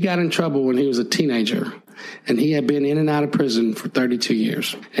basically, he got in trouble when he was a teenager. And he had been in and out of prison for 32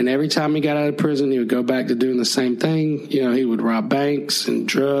 years. And every time he got out of prison, he would go back to doing the same thing. He would rob banks and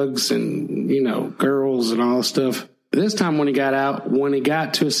drugs and, girls and all this stuff. this time when he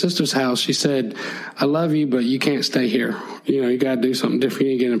got to his sister's house, she said, I love you, but you can't stay here. You got to do something different. You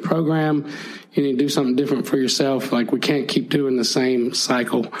need to get in a program. You need to do something different for yourself. Like, we can't keep doing the same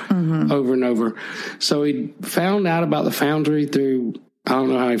cycle over and over. So he found out about the Foundry through, I don't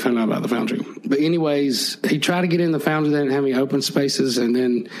know how he found out about the Foundry. But anyways, he tried to get in the Foundry. They didn't have any open spaces. And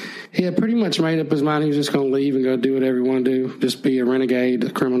then he had pretty much made up his mind he was just going to leave and go do whatever he wanted to do. Just be a renegade,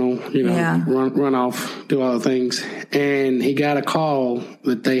 a criminal, run off, do all the things. And he got a call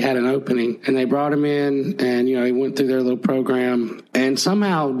that they had an opening. And they brought him in, and, he went through their little program. And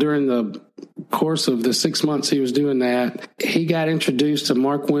somehow during the course of the 6 months he was doing that, he got introduced to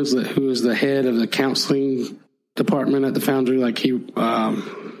Mark Winslet, who is the head of the counseling department at the Foundry. Like, he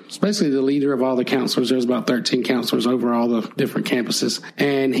was basically the leader of all the counselors. There's about 13 counselors over all the different campuses.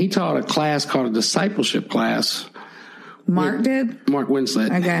 And he taught a class called a discipleship class. Mark did? Mark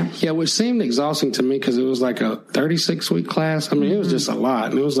Winslet. Okay. Yeah, which seemed exhausting to me because it was like a 36-week class. I mean, it was just a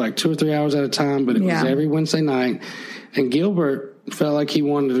lot. And it was like 2 or 3 hours at a time, but it was every Wednesday night. And Gilbert felt like he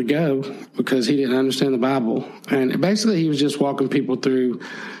wanted to go because he didn't understand the Bible. And basically he was just walking people through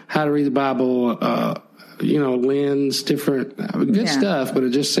how to read the Bible, lens, different good stuff. But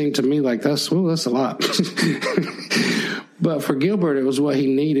it just seemed to me like that's a lot. But for Gilbert, it was what he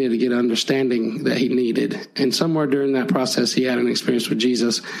needed to get understanding that he needed. And somewhere during that process, he had an experience with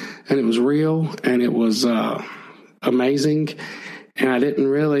Jesus, and it was real, and it was amazing. And I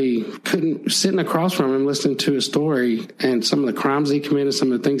couldn't sitting across from him, listening to his story and some of the crimes he committed,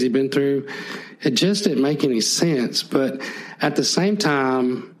 some of the things he'd been through. It just didn't make any sense. But at the same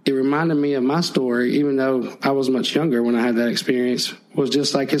time, it reminded me of my story, even though I was much younger when I had that experience, was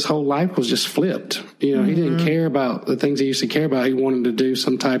just like his whole life was just flipped. He didn't care about the things he used to care about. He wanted to do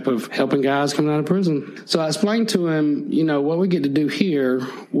some type of helping guys coming out of prison. So I explained to him, what we get to do here,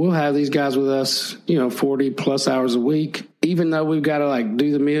 we'll have these guys with us, 40 plus hours a week. Even though we've got to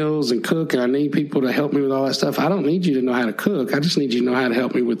do the meals and cook, and I need people to help me with all that stuff, I don't need you to know how to cook. I just need you to know how to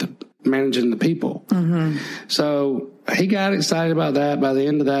help me with managing the people. So he got excited about that. By the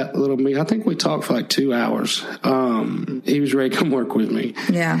end of that little meeting, I think we talked for 2 hours. He was ready to come work with me.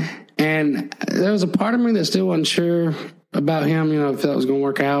 Yeah. And there was a part of me that still wasn't sure about him, if that was going to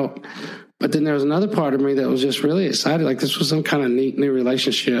work out. But then there was another part of me that was just really excited. Like, this was some kind of neat new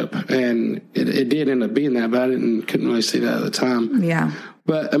relationship. And it did end up being that, but I couldn't really see that at the time. Yeah.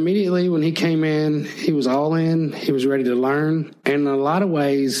 But immediately when he came in, he was all in. He was ready to learn. And in a lot of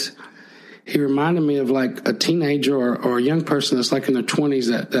ways, he reminded me of a teenager or a young person that's in their 20s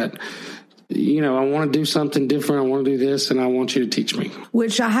that I want to do something different. I want to do this, and I want you to teach me.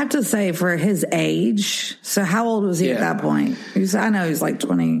 Which I have to say, for his age, so how old was he at that point? I know he was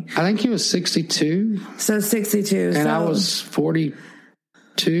 20. I think he was 62. So 62. And I was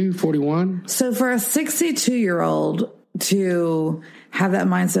 42, 41. So for a 62-year-old to have that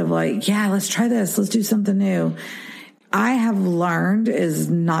mindset of let's try this. Let's do something new. I have learned is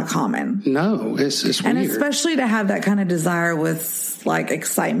not common. No, it's weird. And especially to have that kind of desire with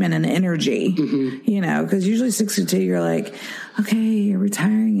excitement and energy, because usually 62, you're okay, you're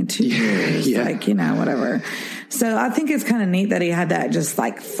retiring in 2 years, whatever. So I think it's kind of neat that he had that just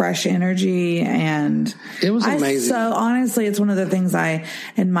fresh energy, and it was amazing. So honestly, it's one of the things I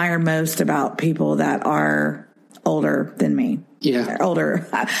admire most about people that are older than me. Yeah. Older.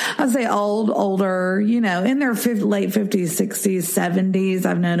 I say older, in their late 50s, 60s, 70s.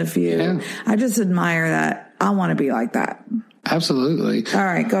 I've known a few. Yeah. I just admire that. I want to be like that. Absolutely. All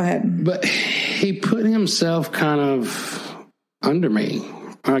right, go ahead. But he put himself kind of under me.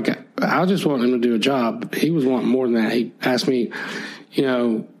 I just wanted him to do a job. He was wanting more than that. He asked me,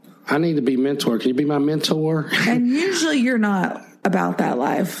 I need to be mentor. Can you be my mentor? And usually you're not about that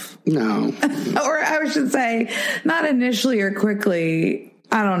life. No. Or I should say, not initially or quickly.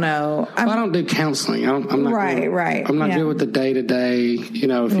 I don't know. I don't do counseling. I'm not right. I'm not good with the day-to-day.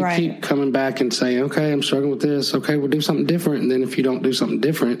 If you keep coming back and saying, okay, I'm struggling with this, okay, we'll do something different. And then if you don't do something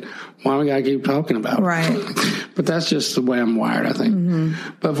different, why do we got to keep talking about it? Right. But that's just the way I'm wired, I think.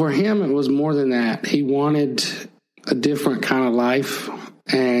 Mm-hmm. But for him, it was more than that. He wanted a different kind of life.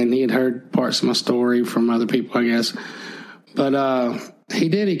 And he had heard parts of my story from other people, I guess. But he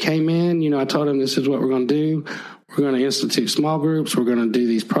did. He came in. I told him this is what we're going to do. We're going to institute small groups. We're going to do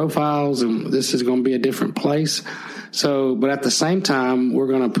these profiles, and this is going to be a different place. So, but at the same time, we're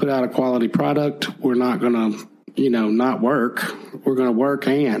going to put out a quality product. We're not going to, not work. We're going to work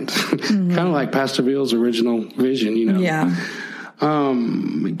and kind of like Pastor Veal's original vision, Yeah.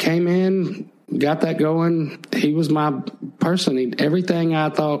 Came in, got that going. He was my person. Everything I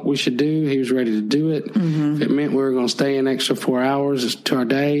thought we should do, he was ready to do it. Mm-hmm. If it meant we were going to stay an extra 4 hours to our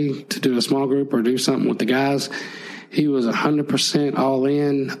day to do a small group or do something with the guys, He was 100% all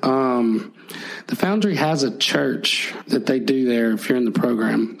in. The Foundry has a church that they do there if you're in the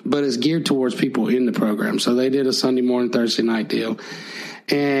program, but it's geared towards people in the program. So they did a Sunday morning, Thursday night deal.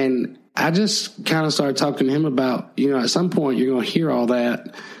 And I just kind of started talking to him about, at some point you're going to hear all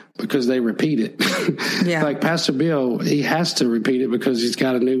that because they repeat it. Yeah. Like Pastor Bill, he has to repeat it because he's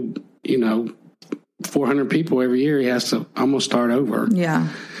got a new, 400 people every year. He has to almost start over. Yeah.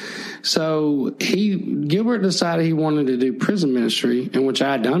 So Gilbert decided he wanted to do prison ministry, in which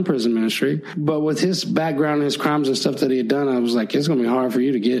I had done prison ministry. But with his background and his crimes and stuff that he had done, I was like, it's going to be hard for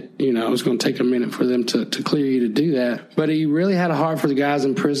you to get, it's going to take a minute for them to clear you to do that. But he really had a heart for the guys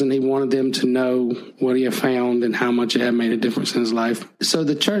in prison. He wanted them to know what he had found and how much it had made a difference in his life. So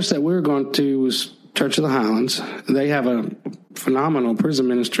the church that we were going to was Church of the Highlands. They have a phenomenal prison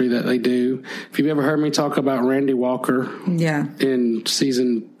ministry that they do. If you've ever heard me talk about Randy Walker, in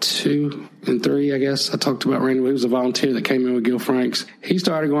season 2 and 3, I guess I talked about Randy. He was a volunteer that came in with Gil Franks. He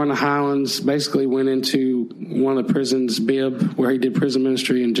started going to Highlands, basically went into one of the prisons, Bibb, where he did prison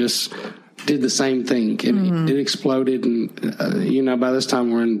ministry, and just did the same thing. And it exploded. And, by this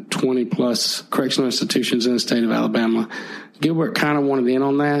time we're in 20 plus correctional institutions in the state of Alabama. Gilbert kind of wanted in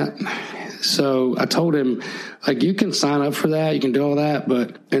on that. So I told him, you can sign up for that, you can do all that,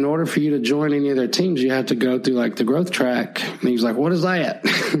 but in order for you to join any of their teams, you have to go through the growth track. And he was like, what is that?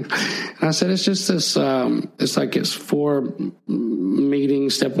 And I said, it's just this, it's 4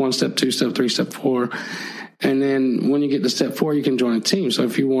 meetings, step 1, step 2, step 3, step 4. And then when you get to step 4, you can join a team. So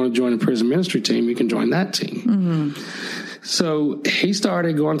if you want to join a prison ministry team, you can join that team. Mm-hmm. So he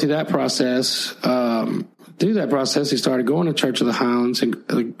started going through that process. Through that process, he started going to Church of the Highlands,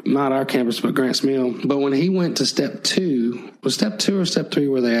 and not our campus, but Grants Mill. But when he went to step 2, was step 2 or step 3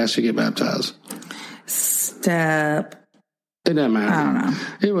 where they asked you to get baptized? It doesn't matter. I don't know.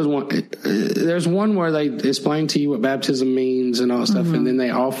 It was one. There's one where they explain to you what baptism means and all that stuff, and then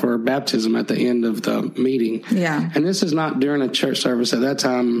they offer baptism at the end of the meeting. Yeah. And this is not during a church service. At that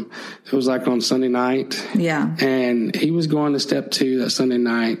time, it was on Sunday night. Yeah. And he was going to step 2 that Sunday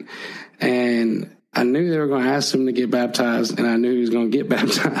night, and I knew they were going to ask him to get baptized, and I knew he was going to get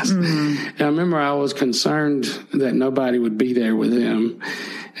baptized. And I remember I was concerned that nobody would be there with him.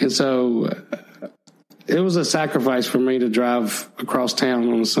 And so it was a sacrifice for me to drive across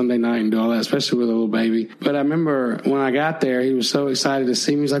town on a Sunday night and do all that, especially with a little baby. But I remember when I got there, he was so excited to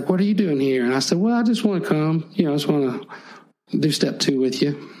see me. He's like, what are you doing here? And I said, well, I just want to come. I just want to do step 2 with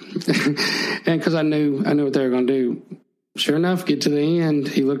you. And because I knew what they were going to do. Sure enough, get to the end,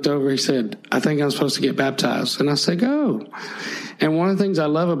 he looked over, he said, I think I'm supposed to get baptized. And I said, go. And one of the things I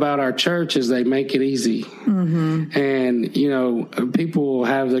love about our church is they make it easy. Mm-hmm. And, people will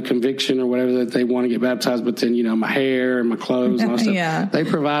have the conviction or whatever that they want to get baptized, but then, my hair and my clothes and all that stuff. Yeah. They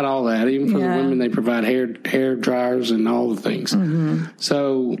provide all that. Even for the women, they provide hair dryers and all the things. Mm-hmm.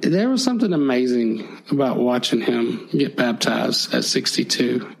 So there was something amazing about watching him get baptized at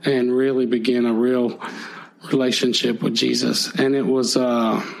 62 and really begin a real relationship with Jesus. And it was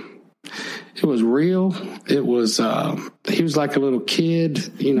real. It was he was like a little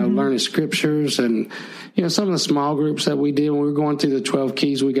kid, learning scriptures. And some of the small groups that we did when we were going through the 12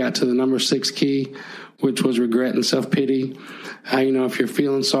 keys, we got to the number 6 key, which was regret and self-pity. If you're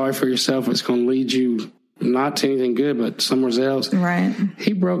feeling sorry for yourself, it's going to lead you not to anything good, but somewhere else. Right.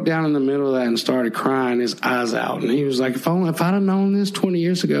 He broke down in the middle of that and started crying his eyes out. And he was like, if I'd have known this 20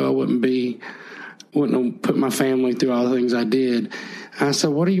 years ago, I wouldn't have put my family through all the things I did. And I said,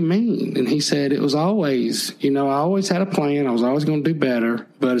 what do you mean? And he said, it was always, I always had a plan. I was always going to do better.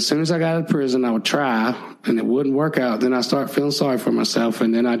 But as soon as I got out of prison, I would try, and it wouldn't work out. Then I start feeling sorry for myself,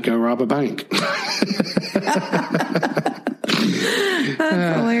 and then I'd go rob a bank.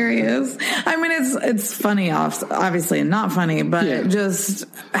 That's hilarious. I mean, it's funny, obviously, and not funny, but just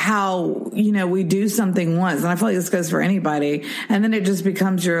how, we do something once. And I feel like this goes for anybody. And then it just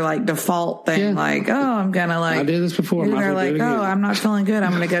becomes your default thing. I'm going to I did this before. They're like, I'm not feeling good.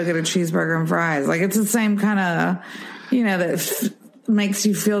 I'm going to go get a cheeseburger and fries. It's the same kind of, that makes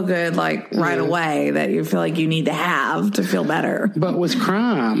you feel good right away, that you feel like you need to have to feel better. But with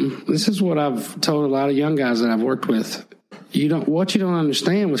crime, this is what I've told a lot of young guys that I've worked with. What you don't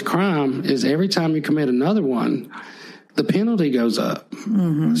understand with crime is every time you commit another one, the penalty goes up.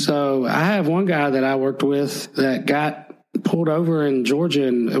 Mm-hmm. So I have one guy that I worked with that got pulled over in Georgia,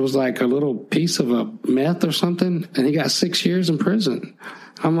 and it was like a little piece of a meth or something, and he got 6 years in prison.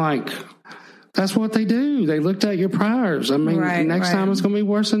 I'm like, that's what they do. They looked at your priors. I mean, next time it's going to be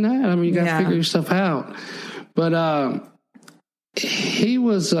worse than that. I mean, you got to figure your stuff out. But He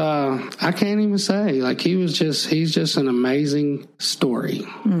was, I can't even say, like, he's just an amazing story.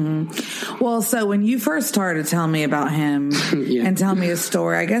 Mm-hmm. Well, so when you first started telling me about him and telling me his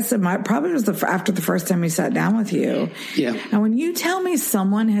story, I guess it probably was after the first time he sat down with you. Yeah. And when you tell me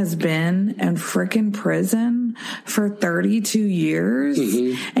someone has been in frickin' prison for 32 years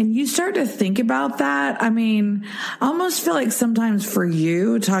and you start to think about that, I mean, I almost feel like sometimes for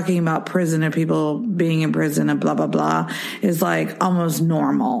you talking about prison and people being in prison and blah, blah, blah is like almost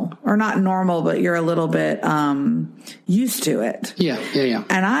normal, or not normal, but you're a little bit used to it. Yeah.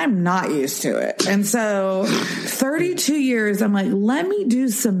 And I'm not used to it. And so 32 years, I'm like, let me do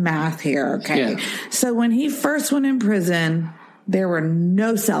some math here. Okay. Yeah. So when he first went in prison, there were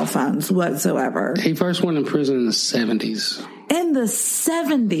no cell phones whatsoever. He first went in prison in the 70s. In the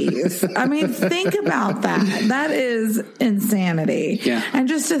 70s. I mean, think about that. That is insanity. Yeah. And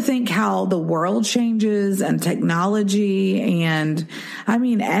just to think how the world changes and technology and, I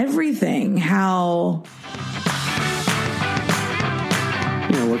mean, everything, how...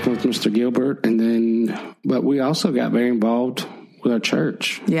 Working with Mr. Gilbert, but we also got very involved with our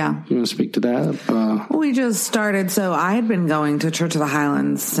church. Yeah. You want to speak to that? We just started. So I had been going to Church of the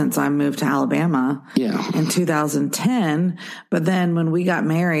Highlands since I moved to Alabama in 2010. But then when we got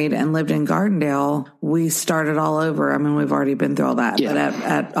married and lived in Gardendale, we started all over. I mean, we've already been through all that. Yeah. But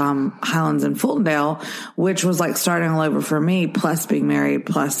at Highlands in Fultondale, which was like starting all over for me, plus being married,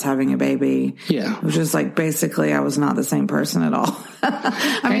 plus having a baby. Yeah. It was just like basically I was not the same person at all.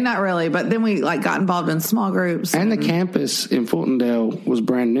 I mean, not really. But then we like got involved in small groups. And the campus in Fultondale was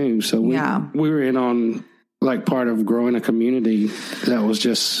brand new, so we were in on like part of growing a community that was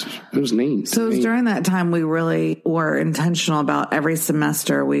just, it was neat. So it was during that time we really were intentional about every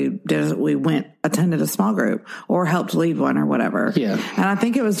semester we attended a small group or helped lead one or whatever. Yeah. And I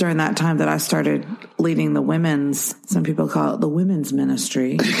think it was during that time that I started leading the women's, some people call it the women's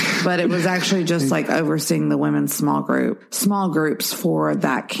ministry, but it was actually just like overseeing the women's small groups for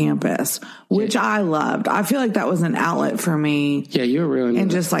that campus, which I loved. I feel like that was an outlet for me. Yeah, you were really,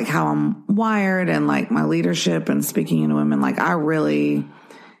 and just like how I'm wired and like my leadership and speaking to women, like I really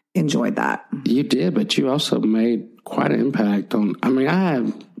enjoyed that. You did, but you also made quite an impact on, I mean, I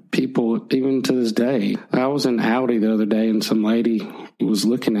have people even to this day. I was in Audi the other day and some lady was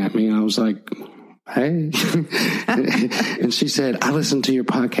looking at me and I was like, hey. And she said, I listened to your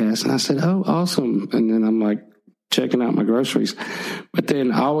podcast. And I said, oh, awesome. And then I'm like checking out my groceries. But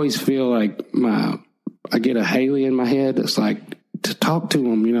then I always feel like I get a Haley in my head that's like, to talk to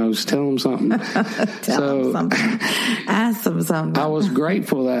them, just tell them something. Tell them something. Ask them something. I was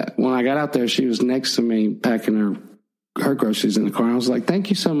grateful that when I got out there, she was next to me packing her groceries in the car. I was like,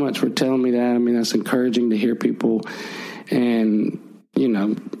 thank you so much for telling me that. I mean, that's encouraging to hear people and,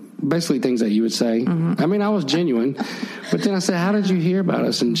 basically things that you would say. Mm-hmm. I mean, I was genuine. But then I said, how did you hear about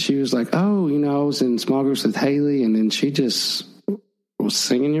us? And she was like, oh, I was in small groups with Haley. And then she just was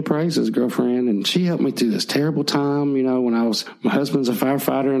singing your praises, girlfriend, and she helped me through this terrible time, when my husband's a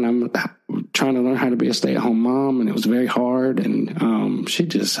firefighter and I'm trying to learn how to be a stay-at-home mom, and it was very hard, and she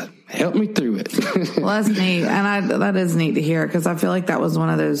just helped me through it. Well, that's neat, and that is neat to hear, because I feel like that was one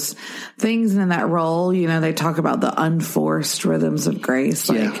of those things in that role, they talk about the unforced rhythms of grace,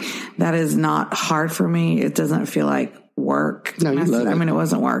 that is not hard for me. It doesn't feel like work. No, you love it. I mean, it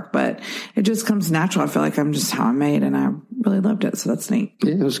wasn't work, but it just comes natural. I feel like I'm just how I'm made, and I really loved it. So that's neat.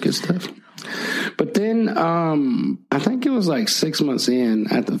 Yeah, it was good stuff. But then I think it was like 6 months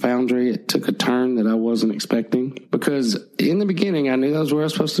in at the Foundry, it took a turn that I wasn't expecting, because in the beginning I knew that was where I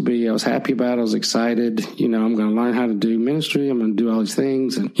was supposed to be. I was happy about it. I was excited. I'm going to learn how to do ministry. I'm going to do all these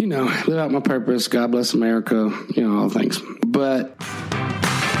things and, live out my purpose. God bless America, all things. But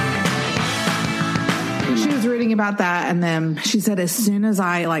she was reading about that, and then she said as soon as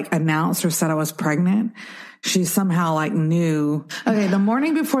I announced or said I was pregnant, she somehow knew. Okay, the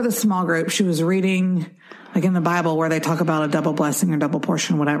morning before the small group, she was reading in the Bible where they talk about a double blessing or double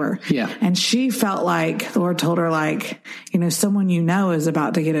portion, whatever. Yeah. And she felt like the Lord told her someone is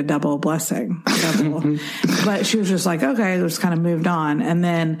about to get a double blessing. But she was just like, okay, just kind of moved on. And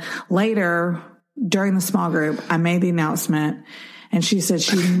then later during the small group, I made the announcement, and she said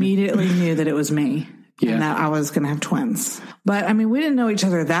she immediately knew that it was me. Yeah. And that I was going to have twins. But I mean, we didn't know each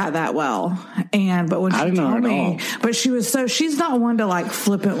other that well. But when she told me, but she's not one to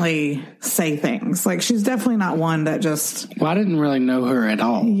flippantly say things. She's definitely not one that just. Well, I didn't really know her at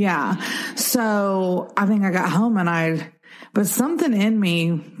all. Yeah. So I think I got home but something in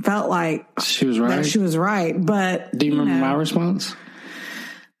me felt like she was right. That she was right. But do you remember my response?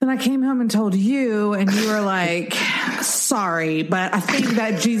 Then I came home and told you, and you were like, sorry, but I think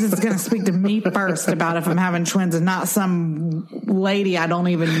that Jesus is going to speak to me first about if I'm having twins and not some lady I don't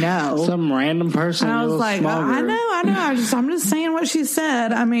even know. Some random person. And I was like, I know. I'm just saying what she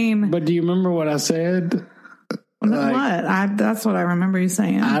said. I mean. But do you remember what I said? What? That's what I remember you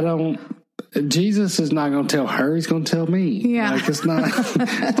saying. Jesus is not going to tell her. He's going to tell me. Yeah. Like, it's not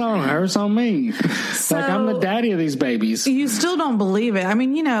on her. It's on me. So, like, I'm the daddy of these babies. You still don't believe it. I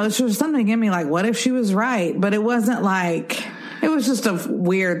mean, it's just something in me like, what if she was right? But it wasn't like, it was just a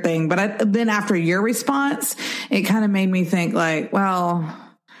weird thing. But then after your response, it kind of made me think like, well,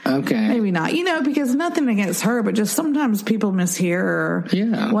 okay, maybe not, because nothing against her, but just sometimes people mishear or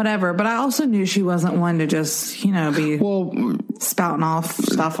whatever. But I also knew she wasn't one to just, be spouting off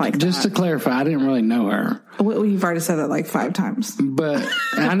stuff like that. Just to clarify, I didn't really know her. Well, you've already said that like 5 times. But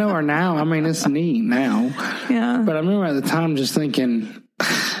I know her now. I mean, it's neat now. Yeah. But I remember at the time just thinking,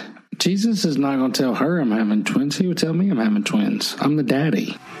 Jesus is not going to tell her I'm having twins. He would tell me I'm having twins. I'm the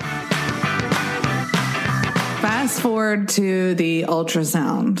daddy. Fast forward to the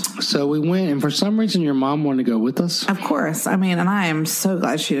ultrasound. So we went, and for some reason your mom wanted to go with us. Of course. I mean, and I am so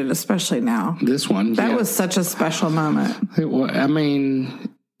glad she did, especially now. This one. That was such a special moment. I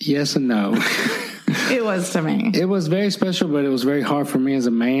mean, yes and no. It was to me. It was very special, but it was very hard for me as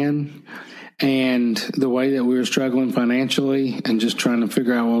a man. And the way that we were struggling financially and just trying to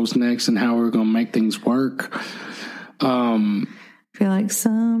figure out what was next and how we were going to make things work. I feel like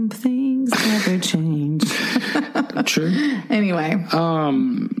some things never change. True. Anyway.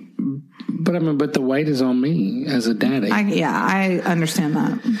 But the weight is on me as a daddy. I understand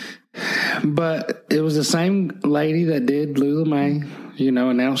that. But it was the same lady that did Lula May,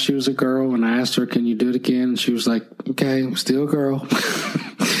 announced she was a girl, and I asked her, can you do it again? And she was like, okay, still a girl.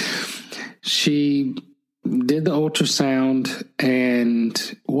 She did the ultrasound, and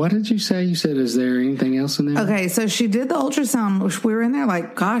what did you say? You said, is there anything else in there? Okay, so she did the ultrasound. We were in there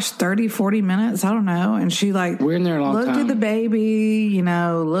 30, 40 minutes. I don't know. And she we're in there a long looked time. At the baby,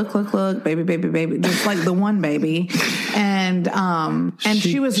 look, baby, just like the one baby. And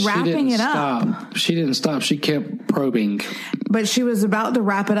she was wrapping it up. She didn't stop. She kept probing. But she was about to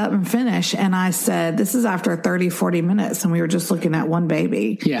wrap it up and finish. And I said, this is after 30, 40 minutes. And we were just looking at one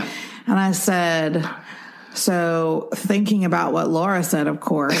baby. Yeah. And I said, so thinking about what Laura said, of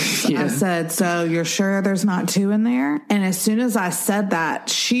course, I said, so you're sure there's not 2 in there? And as soon as I said that,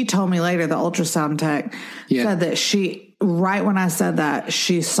 she told me later, the ultrasound tech said that right when I said that,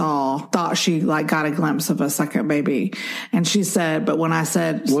 thought she got a glimpse of a second baby. And she said, but when I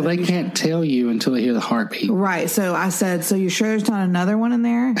said, well, they can't tell you until they hear the heartbeat. Right. So I said, so you sure there's not another one in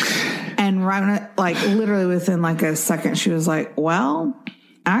there? And right when literally within a second, she was like, well,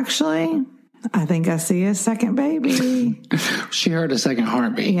 actually, I think I see a second baby. She heard a second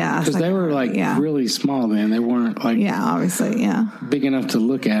heartbeat. Yeah. Because they were really small then. They weren't obviously, big enough to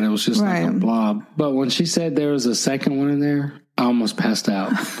look at. It was just like a blob. But when she said there was a second one in there, I almost passed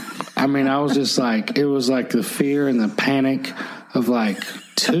out. I mean, I was just it was the fear and the panic of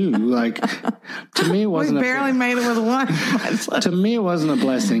 2. To me, it wasn't. We barely made it with 1. To me, it wasn't a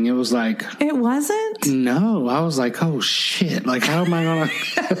blessing. It was it wasn't? No, I was oh shit. How am I gonna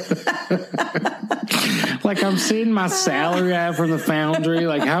I'm seeing my salary ad from the foundry.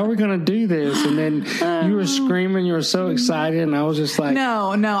 How are we gonna do this? And then you were screaming, you were so excited, and I was just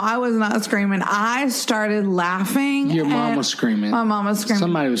No, I was not screaming. I started laughing. Your mom was screaming. My mom was screaming.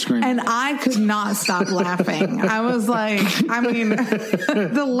 Somebody was screaming. And I could not stop laughing. I was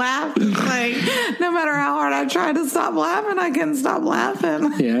the laugh, no matter how hard I tried to stop laughing, I couldn't stop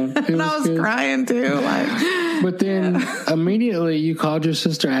laughing. Yeah. And I was crying too. But then immediately you called your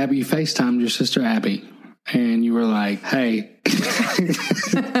sister Abby, you FaceTimed your sister Abby, and you were like, hey.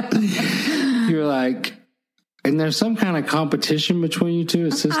 You were and there's some kind of competition between you two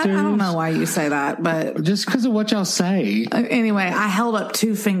as sisters? I don't know why you say that, but... Just because of what y'all say. Anyway, I held up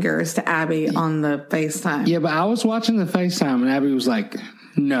 2 fingers to Abby on the FaceTime. Yeah, but I was watching the FaceTime, and Abby was like,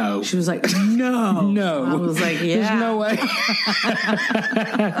 no. She was like, no. No. I was like, yeah. There's no way.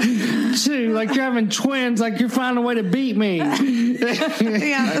 2, you're having twins, you're finding a way to beat me.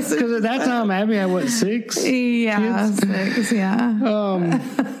 Yeah. Because at that time, Abby had, 6? Yeah, kids? 6, yeah.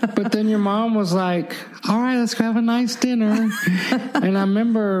 But then your mom was like, all right, let's go have a nice dinner. And I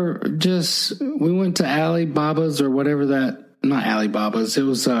remember we went to Alibaba's or whatever not Alibaba's. It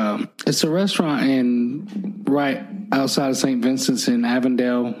was, it's a restaurant right outside of St. Vincent's in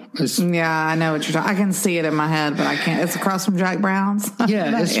Avondale. I know what you're talking. I can see it in my head, but I can't. It's across from Jack Brown's.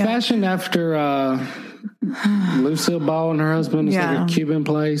 Yeah, it's fashioned after Lucille Ball and her husband. It's a Cuban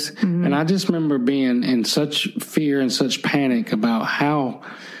place. Mm-hmm. And I just remember being in such fear and such panic about how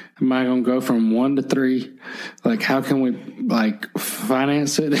Am I going to go from 1 to 3? Like, how can we, like,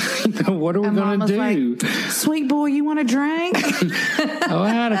 finance it? What are we going to do? Like, sweet boy, you want a drink? I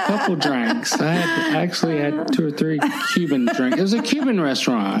had a couple drinks. I actually had 2 or 3 Cuban drinks. It was a Cuban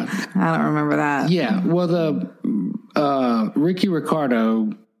restaurant. I don't remember that. Yeah. Well, the Ricky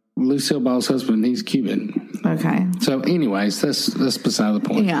Ricardo, Lucille Ball's husband, he's Cuban. Okay. So anyways, that's beside the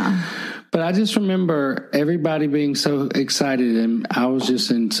point. Yeah. But I just remember everybody being so excited, and I was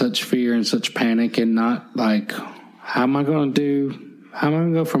just in such fear and such panic, and not like, how am I going to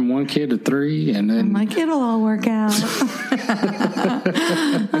go from 1 kid to 3? And then I'm like, it'll all work out. It's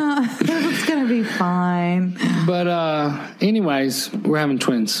going to be fine. But anyways, we're having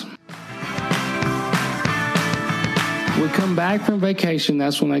twins. We come back from vacation.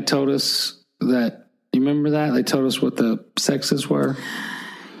 That's when they told us that. You remember that? They told us what the sexes were.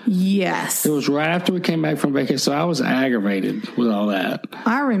 Yes. It was right after we came back from vacation, so I was aggravated with all that.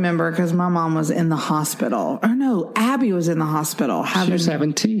 I remember because my mom was in the hospital. Or no, Abby was in the hospital. She was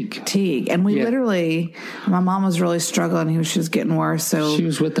having Teague. And we literally, my mom was really struggling. She was getting worse. So she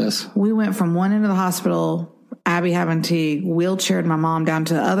was with us. We went from one end of the hospital, Abby having Teague, wheelchaired my mom down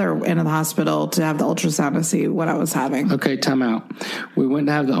to the other end of the hospital to have the ultrasound to see what I was having. Okay, time out. We went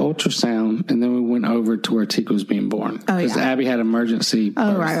to have the ultrasound, and then we went over to where Teague was being born. Oh, yeah. Because Abby had emergency birth.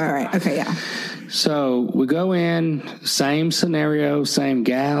 Oh, right. Okay, yeah. So we go in, same scenario, same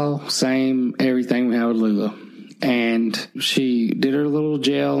gal, same everything we had with Lula. And she did her little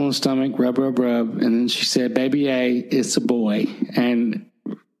gel on the stomach, rub, and then she said, "Baby A, it's a boy." And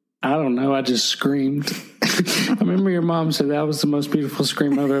I don't know, I just screamed. I remember your mom said that was the most beautiful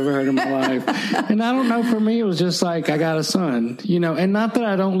scream I've ever heard in my life. And I don't know, for me, it was just like, I got a son, and not that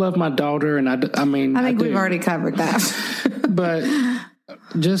I don't love my daughter. And I think we've already covered that. But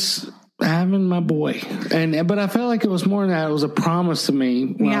just having my boy. But I felt like it was more than that. It was a promise to me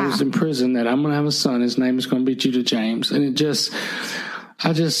when I was in prison that I'm going to have a son. His name is going to be Judah James. And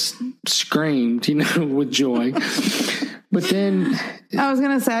I just screamed, with joy. But then I was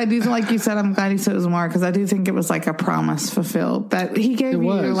going to say, I do, like you said, I'm glad you said it was more, because I do think it was like a promise fulfilled that he gave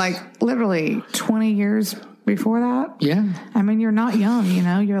you, like, literally 20 years before that. Yeah. I mean, you're not young,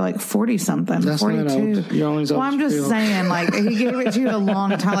 you're like 40 something, that's 42. Not old. You're only I'm just saying, like, he gave it to you a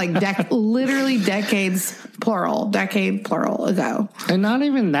long time, like literally decade plural ago. And not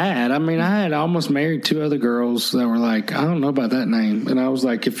even that. I mean, I had almost married 2 other girls that were like, I don't know about that name. And I was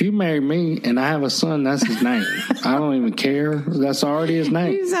like, if you marry me and I have a son, that's his name. I don't even care. That's already his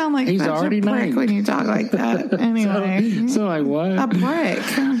name. You sound like he's already a prick named when you talk like that. Anyway. So like what? A prick.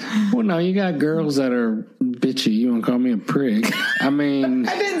 Well, no, you got girls that are bitchy. You want to call me a prick? I mean,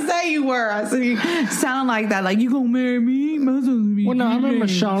 I didn't say you were. I said you sound like that. Like, you gonna marry me? Well, no, I remember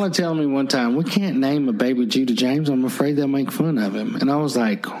Shauna telling me one time, we can't name a baby Judah James. I'm afraid they'll make fun of him. And I was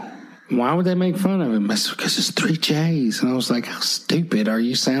like, why would they make fun of him? Because it's 3 J's. And I was like, how stupid are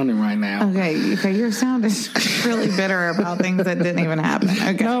you sounding right now? Okay, you're sounding really bitter about things that didn't even happen.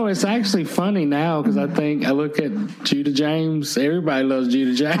 Okay. No, it's actually funny now, because I look at Judah James. Everybody loves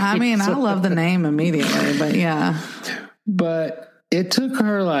Judah James. I mean, I love the name immediately, but yeah. But it took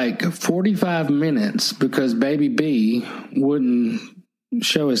her like 45 minutes because baby B wouldn't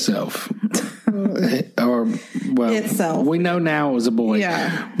show itself. Itself. We know now it was a boy.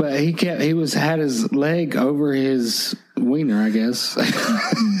 Yeah. But he had his leg over his wiener, I guess.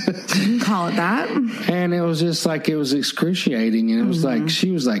 You call it that. And it was just like, it was excruciating. And it was like,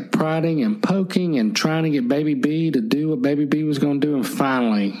 she was like prodding and poking and trying to get baby B to do what baby B was going to do. And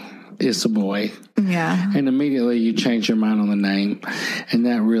finally, it's a boy. Yeah. And immediately you change your mind on the name. And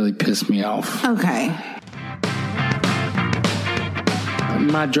that really pissed me off. Okay.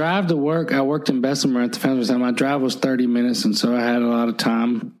 My drive to work, I worked in Bessemer at the Founders Center. My drive was 30 minutes, and so I had a lot of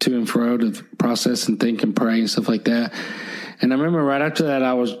time to and fro to process and think and pray and stuff like that. And I remember right after that,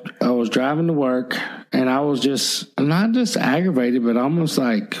 I was driving to work, and I was just not just aggravated, but almost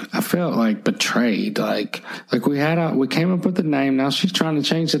like I felt like betrayed. Like we came up with the name. Now she's trying to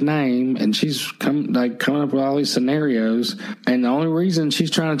change the name, and she's coming up with all these scenarios. And the only reason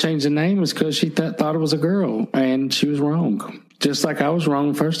she's trying to change the name is because she thought it was a girl, and she was wrong. Just like I was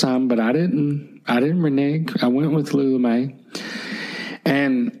wrong the first time, but I didn't renege. I went with Lula Mae.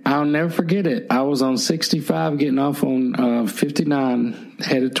 And I'll never forget it. I was on 65 getting off on 59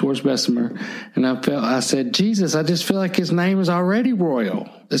 headed towards Bessemer. And I said, Jesus, I just feel like his name is already Royal.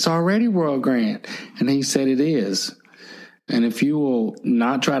 It's already Royal Grant. And he said it is. And if you will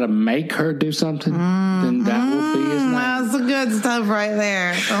not try to make her do something, then that will be his name. That's the good stuff right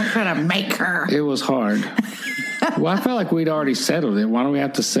there. Don't try to make her. It was hard. Well, I felt like we'd already settled it. Why don't we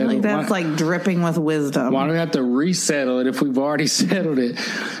have to settle it? That's like dripping with wisdom. Why do we have to resettle it if we've already settled it?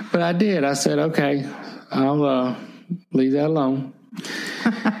 But I did. I said, okay, I'll leave that alone.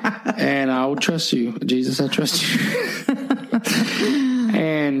 And I will trust you. Jesus, I trust you.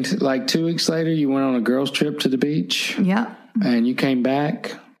 And like 2 weeks later, you went on a girls' trip to the beach. Yep. And you came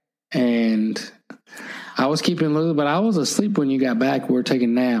back, and I was keeping Lulu, but I was asleep when you got back. We were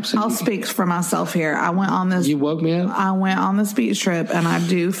taking naps. I'll speak for myself here. I went on this. You woke me up? I went on this beach trip, and I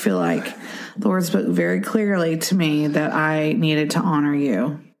do feel like the Lord spoke very clearly to me that I needed to honor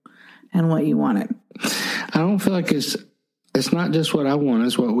you and what you wanted. I don't feel like it's not just what I want,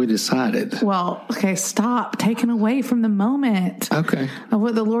 it's what we decided. Well, okay, stop taking away from the moment. Okay. Of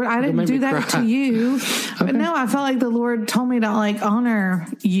what the Lord, I didn't do that to you. Okay. But no, I felt like the Lord told me to like honor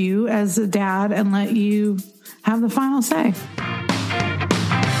you as a dad and let you have the final say.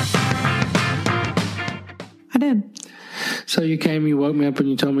 I did. So you came, you woke me up and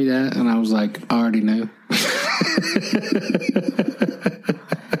you told me that, and I was like, I already knew.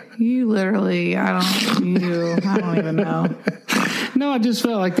 You literally, I don't even know. No, I just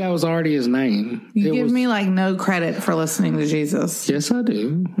felt like that was already his name. You give me like no credit for listening to Jesus. Yes, I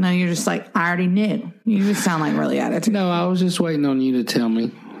do. No, you're just like, I already knew. You just sound like really attitude. No, I was just waiting on you to tell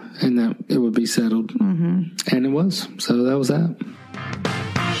me and that it would be settled. Mm-hmm. And it was. So that was that.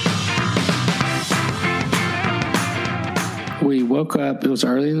 We woke up. It was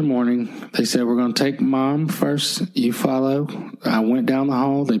early in the morning. They said, we're going to take Mom first. You follow. I went down the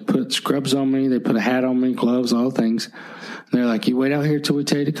hall. They put scrubs on me. They put a hat on me, gloves, all things. And they're like, you wait out here till we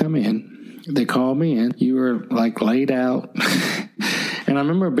tell you to come in. They called me in. You were like laid out. And I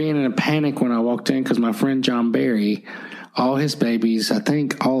remember being in a panic when I walked in because my friend John Barry, all his babies, I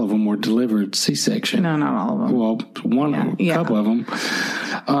think all of them were delivered C-section. No, not all of them. Well, couple of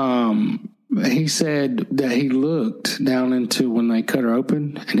them. He said that he looked down into when they cut her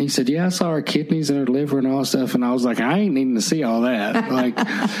open, and he said, yeah, I saw her kidneys and her liver and all that stuff. And I was like, I ain't needing to see all that. Like,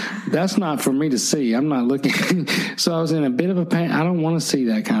 that's not for me to see. I'm not looking. So I was in a bit of a pain. I don't want to see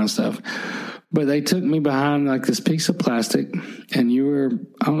that kind of stuff. But they took me behind like this piece of plastic, and you were,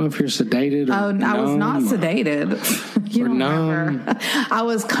 I don't know if you're sedated or I was not sedated. You don't remember. I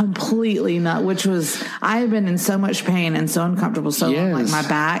was completely not, which was, I had been in so much pain and so uncomfortable, so long, like my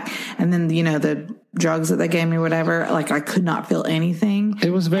back, and then, the drugs that they gave me, whatever, like I could not feel anything.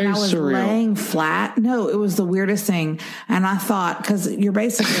 It was very surreal. I was laying flat. No, it was the weirdest thing. And I thought, because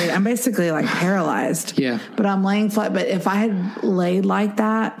I'm basically like paralyzed. Yeah. But I'm laying flat. But if I had laid like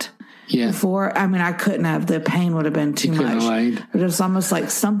that, before, I couldn't have. The pain would have been too much. But it's almost like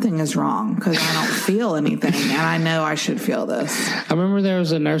something is wrong because I don't feel anything, and I know I should feel this. I remember there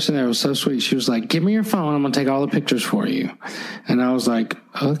was a nurse in there who was so sweet. She was like, give me your phone. I'm going to take all the pictures for you. And I was like,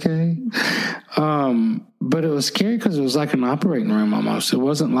 okay. But it was scary because it was like an operating room almost. It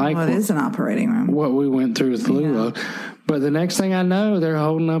wasn't like... Well, it is an operating room. What we went through with Lula. But the next thing I know, they're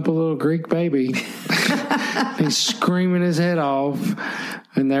holding up a little Greek baby. He's screaming his head off.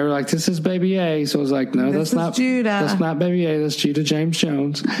 And they were like, this is baby A. So I was like, no, that's not Judah. That's not baby A. That's Judah James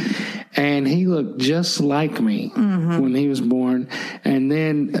Jones. And he looked just like me when he was born. And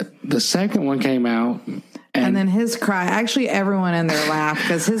then the second one came out. And then his cry, actually everyone in there laughed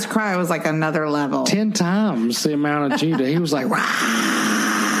because his cry was like another level. 10 times the amount of Judah. He was like, rah!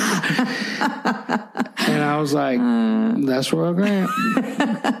 And I was like, that's Royal Grant.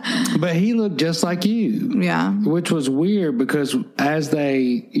 But he looked just like you. Yeah. Which was weird because as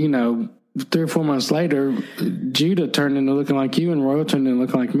they, 3 or 4 months later, Judah turned into looking like you and Royal turned into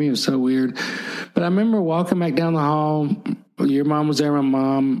looking like me. It was so weird. But I remember walking back down the hall. Your mom was there, my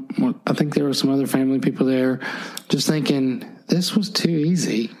mom. I think there were some other family people there. Just thinking, this was too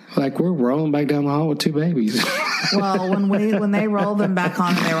easy. Like, we're rolling back down the hall with 2 babies. Well, when they rolled them back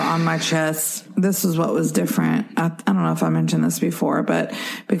on, they were on my chest. This is what was different. I don't know if I mentioned this before, but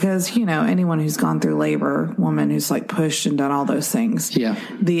because, anyone who's gone through labor, woman who's like pushed and done all those things. Yeah.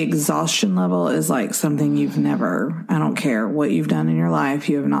 The exhaustion level is like something you've never, I don't care what you've done in your life.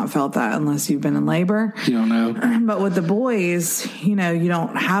 You have not felt that unless you've been in labor. You don't know. But with the boys, you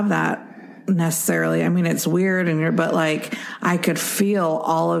don't have that necessarily. It's weird but like I could feel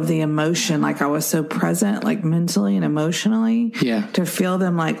all of the emotion. Like I was so present, like mentally and emotionally. Yeah. To feel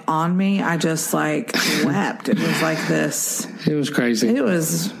them like on me. I just like wept. It was like this. It was crazy. It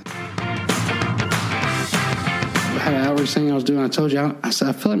was. I had everything I was doing. I told you, I said,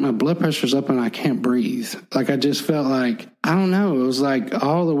 I feel like my blood pressure's up and I can't breathe. Like I just felt like, I don't know. It was like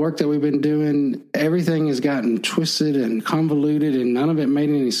all the work that we've been doing, everything has gotten twisted and convoluted and none of it made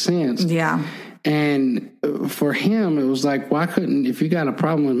any sense. Yeah. And for him, it was like, why couldn't, if you got a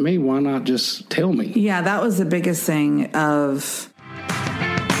problem with me, why not just tell me? Yeah, that was the biggest thing of...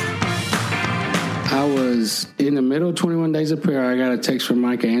 I was in the middle of 21 Days of Prayer. I got a text from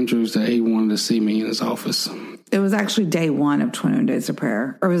Mike Andrews that he wanted to see me in his office. It was actually day one of 21 Days of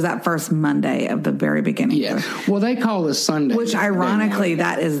Prayer. Or was that first Monday of the very beginning? Yeah. Well, they call it Sunday. Which, ironically,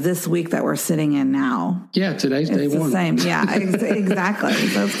 that is this week that we're sitting in now. Yeah, today's day one. It's the same. Yeah, exactly.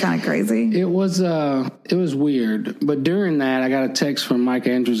 So it's kind of crazy. It was weird. But during that, I got a text from Mike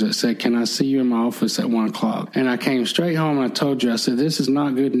Andrews that said, can I see you in my office at 1 o'clock? And I came straight home and I told you, I said, this is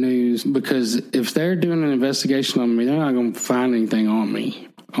not good news, because if they're doing an investigation on me, they're not going to find anything on me.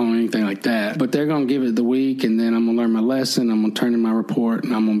 On anything like that. But they're going to give it the week, and then I'm going to learn my lesson. I'm going to turn in my report,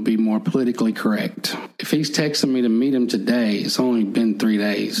 and I'm going to be more politically correct. If he's texting me to meet him today, it's only been 3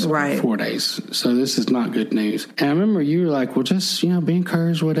 days, right? 4 days. So this is not good news. And I remember you were like, well, just, be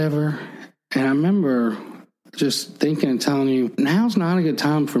encouraged, whatever. And I remember just thinking and telling you, now's not a good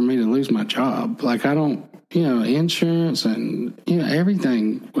time for me to lose my job. Like, I don't, insurance and,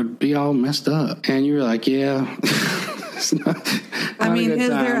 everything would be all messed up. And you were like, yeah. Is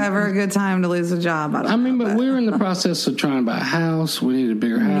there ever a good time to lose a job? But we were in the process of trying to buy a house. We needed a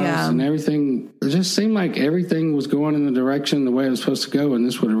bigger house, and everything. It just seemed like everything was going in the direction the way it was supposed to go, and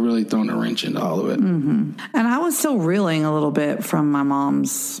this would have really thrown a wrench into all of it. Mm-hmm. And I was still reeling a little bit from my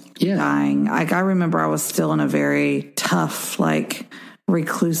mom's dying. Like, I remember I was still in a very tough,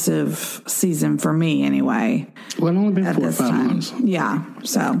 reclusive season for me anyway. Well, it only been 4 or 5 months. Yeah,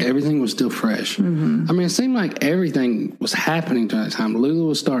 so everything was still fresh. Mm-hmm. It seemed like everything was happening during that time. Lulu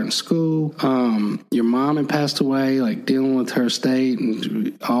was starting school. Your mom had passed away, dealing with her estate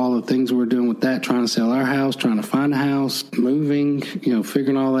and all the things we were doing with that, trying to sell our house, trying to find a house, moving,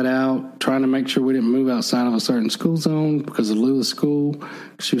 figuring all that out, trying to make sure we didn't move outside of a certain school zone because of Lulu's school.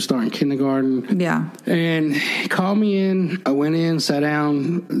 She was starting kindergarten. Yeah. And he called me in. I went in, sat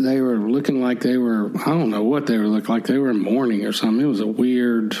down. They were looking like they were, I don't know what they were looking like. They were in mourning or something. It was a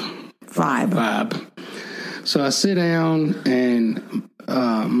weird vibe. So I sit down, and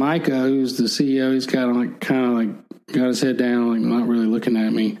Micah, who's the CEO, he's got got his head down, not really looking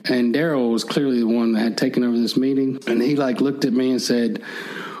at me. And Daryl was clearly the one that had taken over this meeting. And he looked at me and said,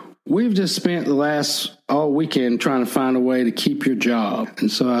 we've just spent all weekend trying to find a way to keep your job.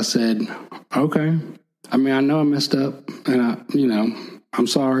 And so I said, okay. I know I messed up, and I'm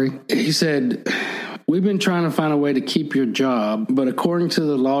sorry. He said, we've been trying to find a way to keep your job, but according to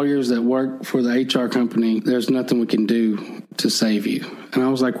the lawyers that work for the HR company, there's nothing we can do to save you. And I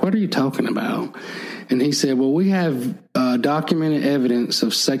was like, what are you talking about? And he said, well, we have documented evidence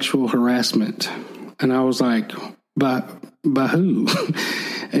of sexual harassment. And I was like, by who?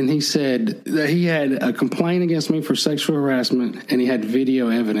 And he said that he had a complaint against me for sexual harassment, and he had video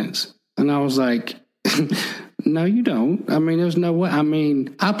evidence. And I was like, no, you don't. There's no way.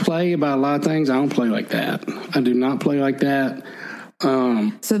 I play about a lot of things. I don't play like that. I do not play like that.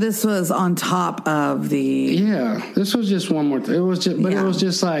 So this was on top of the... Yeah, this was just one more thing. It was just, but it was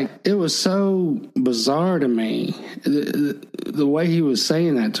just it was so bizarre to me, the way he was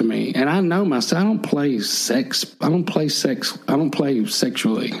saying that to me. And I know myself, I don't play sex. I don't play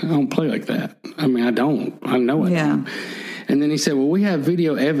sexually. I don't play like that. I don't. I know it. Yeah. And then he said, well, we have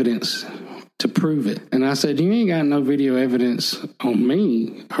video evidence to prove it. And I said, you ain't got no video evidence on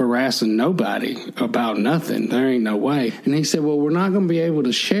me harassing nobody about nothing. There ain't no way. And he said, well, we're not going to be able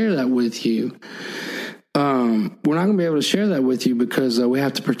to share that with you. We're not going to be able to share that with you because we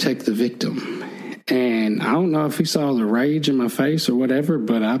have to protect the victim. And I don't know if he saw the rage in my face or whatever,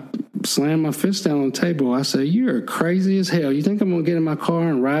 but I slammed my fist down on the table. I said, you're crazy as hell. You think I'm going to get in my car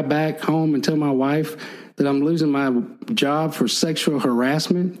and ride back home and tell my wife that I'm losing my job for sexual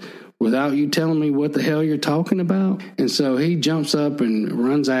harassment without you telling me what the hell you're talking about? And so he jumps up and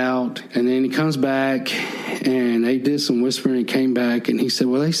runs out, and then he comes back, and they did some whispering and came back, and he said,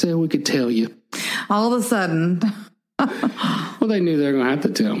 well, they said we could tell you. All of a sudden. Well, they knew they were going to have to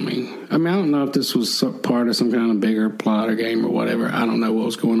tell me. I don't know if this was part of some kind of bigger plot or game or whatever. I don't know what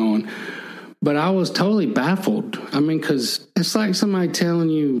was going on. But I was totally baffled. Because it's like somebody telling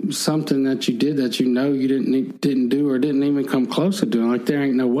you something that you did that you didn't do or didn't even come close to doing. There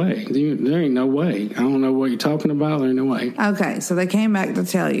ain't no way. There ain't no way. I don't know what you're talking about. There ain't no way. Okay, so they came back to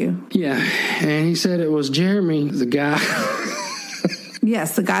tell you. Yeah, and he said it was Jeremy, the guy.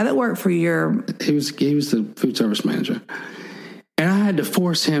 Yes, the guy that worked for your... He was the food service manager. And I had to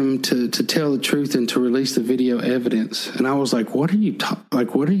force him to tell the truth and to release the video evidence. And I was like, what are you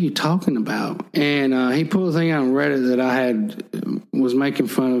talking about? And he pulled a thing out on Reddit that I was making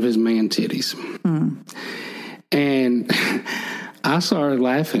fun of his man titties. And I started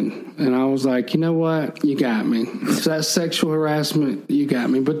laughing, and I was like, you know what? You got me. If that's sexual harassment, you got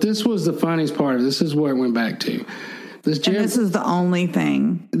me. But this was the funniest part of it. This is where it went back to. This is the only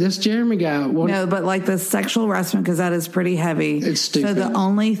thing. This Jeremy guy. No, but like the sexual harassment, because that is pretty heavy. It's stupid. So the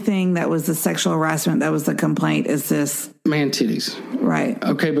only thing that was the sexual harassment that was the complaint is this. Man titties. Right.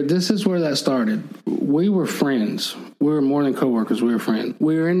 Okay, but this is where that started. We were friends. We were more than coworkers. We were friends.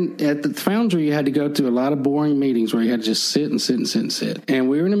 We were at the Foundry. You had to go through a lot of boring meetings where you had to just sit and sit and sit and sit. And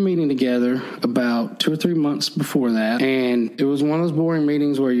we were in a meeting together about 2 or 3 months before that. And it was one of those boring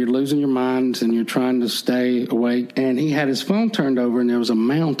meetings where you're losing your minds and you're trying to stay awake. And he had his phone turned over and there was a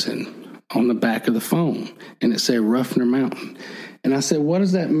mountain on the back of the phone. And it said Ruffner Mountain. And I said, what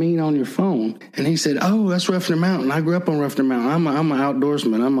does that mean on your phone? And he said, oh, that's Ruffner Mountain. I grew up on Ruffner Mountain. I'm an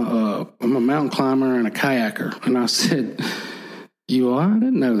outdoorsman. I'm a mountain climber and a kayaker. And I said, you are? I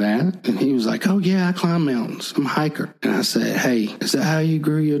didn't know that. And he was like, oh, yeah, I climb mountains. I'm a hiker. And I said, hey, is that how you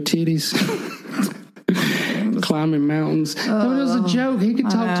grew your titties? Climbing mountains. No, it was a joke. He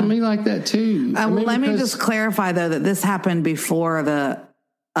could talk to me like that, too. Well, let me just clarify, though, that this happened before the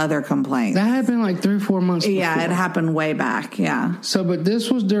other complaints. That had been like 3 or 4 months before. Yeah, it happened way back. Yeah. So, but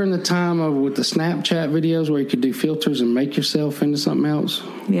this was during the time of with the Snapchat videos where you could do filters and make yourself into something else.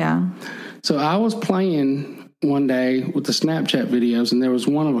 Yeah. So I was playing one day with the Snapchat videos, and there was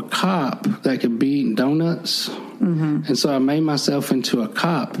one of a cop that could be eating donuts. Mm-hmm. And so I made myself into a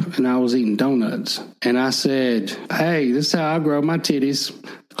cop, and I was eating donuts. And I said, hey, this is how I grow my titties,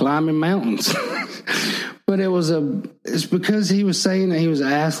 climbing mountains. But it's because he was saying that he was an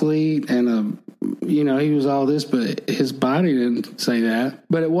athlete and he was all this, but his body didn't say that.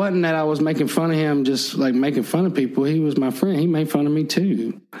 But it wasn't that I was making fun of him, just like making fun of people. He was my friend. He made fun of me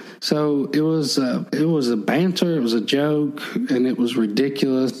too. So it was a banter. It was a joke, and it was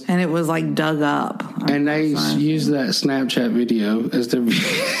ridiculous. And it was like dug up. And they used that Snapchat video as their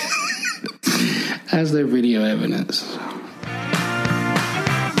as their video evidence.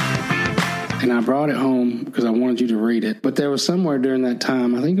 And I brought it home because I wanted you to read it. But there was somewhere during that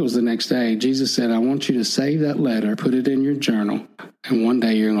time, I think it was the next day, Jesus said, I want you to save that letter, put it in your journal, and one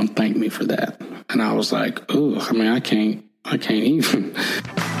day you're going to thank me for that. And I was like, oh, I can't even.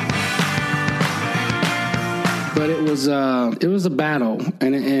 But it was a battle,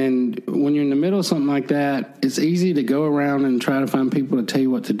 and when you're in the middle of something like that, it's easy to go around and try to find people to tell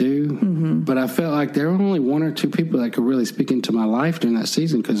you what to do. Mm-hmm. But I felt like there were only 1 or 2 people that could really speak into my life during that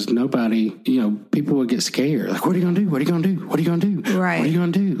season because nobody, people would get scared. Like, what are you gonna do? What are you gonna do? What are you gonna do? Right. What are you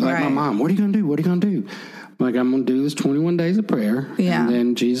gonna do? Like my mom, what are you gonna do? What are you gonna do? Like, I'm going to do this 21 days of prayer, and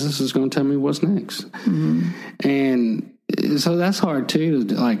then Jesus is going to tell me what's next. Mm-hmm. And so that's hard, too,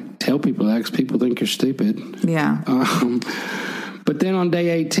 to, like, tell people that because people think you're stupid. Yeah. But then on day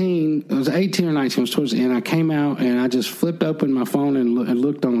 18, it was 18 or 19, it was towards the end, I came out and I just flipped open my phone and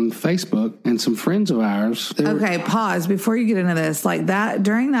looked on Facebook, and some friends of ours. Okay, pause before you get into this. Like that,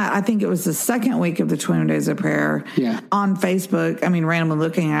 during that, I think it was the second week of the 21 Days of Prayer. Yeah. On Facebook, randomly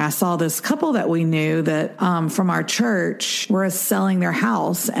looking, I saw this couple that we knew that from our church were selling their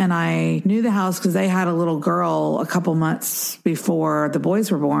house. And I knew the house because they had a little girl a couple months before the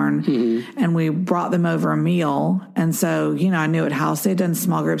boys were born. Mm-hmm. And we brought them over a meal. And so, I knew it house. They'd done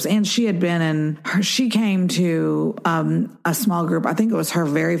small groups, and she had been she came to a small group. I think it was her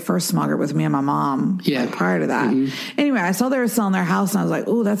very first small group with me and my mom. Yeah. Prior to that. Mm-hmm. Anyway, I saw they were selling their house, and I was like,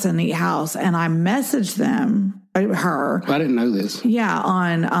 oh, that's a neat house. And I messaged her. I didn't know this. Yeah,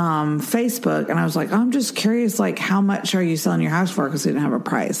 on Facebook. And I was like, I'm just curious, like, how much are you selling your house for? Because we didn't have a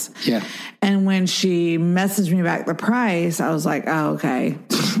price. Yeah. And when she messaged me back the price, I was like, oh, okay.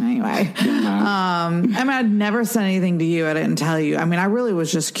 Anyway. I'd never said anything to you. I didn't tell you. I really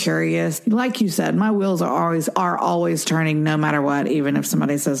was just curious. Like you said, my wheels are always turning no matter what, even if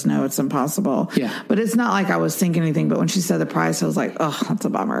somebody says no, it's impossible. Yeah. But it's not like I was thinking anything. But when she said the price, I was like, oh, that's a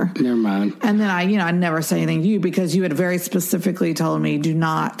bummer. Never mind. And then I never say anything to you because you had very specifically told me do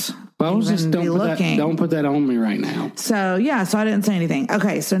not. Well, I was just don't put that on me right now. So I didn't say anything.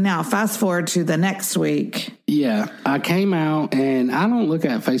 Okay, so now fast forward to the next week. Yeah, I came out, and I don't look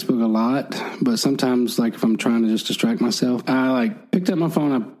at Facebook a lot, but sometimes, like, if I'm trying to just distract myself, I, picked up my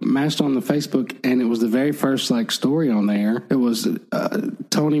phone, I matched on the Facebook, and it was the very first, story on there. It was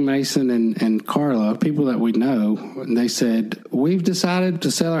Tony Mason and Carla, people that we know, and they said, we've decided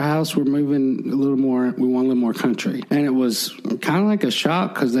to sell our house. We're moving we want a little more country. And it was kind of like a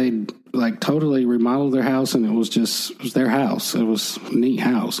shock because they totally remodeled their house, and it was their house. It was a neat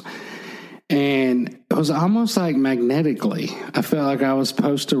house. And it was almost like magnetically. I felt like I was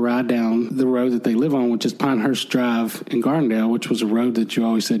supposed to ride down the road that they live on, which is Pinehurst Drive in Gardendale, which was a road that you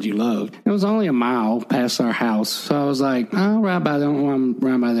always said you loved. It was only a mile past our house. So I was like, I'll ride by there. I don't want to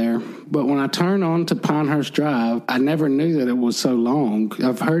ride by there. But when I turned on to Pinehurst Drive, I never knew that it was so long.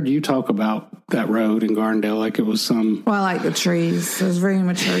 I've heard you talk about that road in Gardendale like it was some... Well, I like the trees. There's very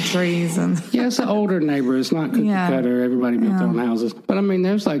mature trees. And yeah, it's an older neighborhood. It's not cookie cutter. Everybody built their own houses. But I mean,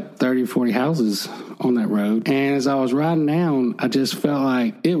 there's like 30, 40 houses on that road. And as I was riding down, I just felt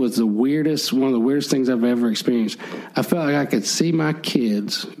like it was one of the weirdest things I've ever experienced. I felt like I could see my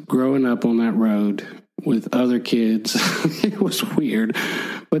kids growing up on that road with other kids. It was weird.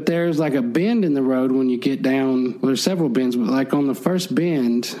 But there's like a bend in the road when you get down. Well, there's several bends, but like on the first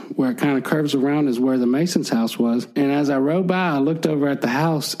bend where it kind of curves around is where the Mason's house was. And as I rode by, I looked over at the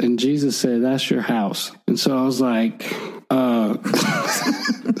house and Jesus said, "That's your house." And so I was like,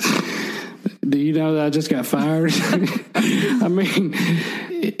 do you know that I just got fired? I mean,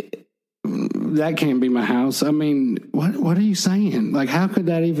 that can't be my house. I mean, what are you saying? Like, how could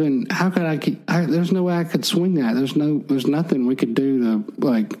there's no way I could swing that. There's nothing we could do to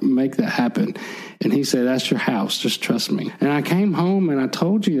like make that happen. And he said, "That's your house. Just trust me." And I came home and I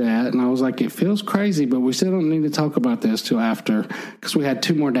told you that. And I was like, it feels crazy, but we still don't need to talk about this till after because we had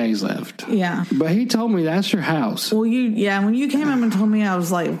 2 more days left. Yeah. But he told me, "That's your house." Well, when you came up and told me, I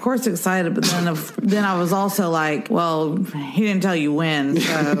was like, of course excited. But then I was also like, well, he didn't tell you when.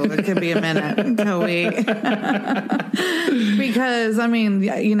 So it could be a minute until we... Because, I mean,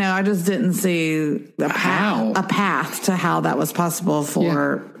 I just didn't see a path to how that was possible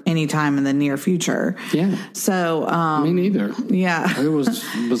for... any time in the near future. Yeah. So, me neither. Yeah. It was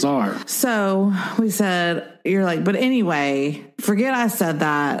bizarre. So we said, you're like, but anyway, forget I said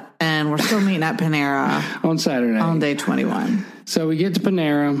that. And we're still meeting at Panera on Saturday on day 21. So we get to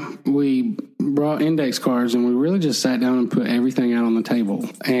Panera, we brought index cards, and we really just sat down and put everything out on the table.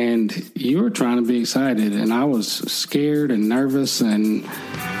 And you were trying to be excited, and I was scared and nervous and...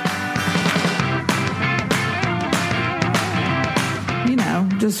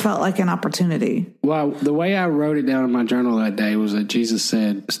 just felt like an opportunity. Well, the way I wrote it down in my journal that day was that Jesus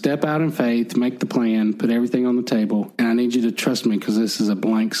said, "Step out in faith, make the plan, put everything on the table, and I need you to trust me because this is a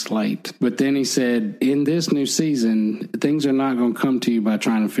blank slate." But then he said, in this new season, things are not going to come to you by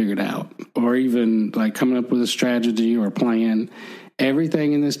trying to figure it out or even like coming up with a strategy or a plan.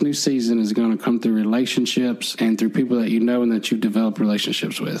 Everything in this new season is going to come through relationships and through people that you know and that you've developed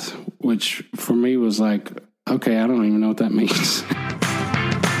relationships with, which for me was like, okay, I don't even know what that means.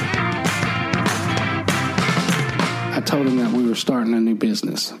 I told him that we were starting a new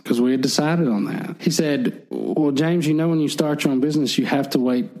business because we had decided on that. He said, "Well, James, when you start your own business, you have to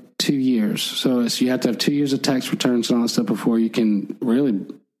wait 2 years. So you have to have 2 years of tax returns and all that stuff before you can really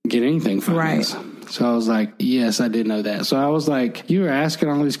get anything from this." So I was like, yes, I did know that. So I was like, you were asking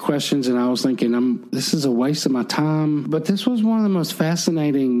all these questions and I was thinking, this is a waste of my time. But this was one of the most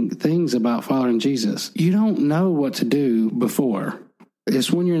fascinating things about following Jesus. You don't know what to do before.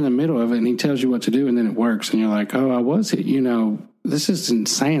 It's when you're in the middle of it and he tells you what to do and then it works. And you're like, oh, I was it. This is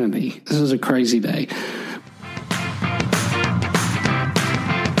insanity. This is a crazy day.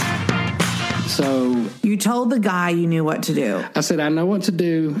 So you told the guy you knew what to do. I said, I know what to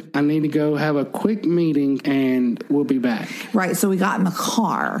do. I need to go have a quick meeting and we'll be back. Right. So we got in the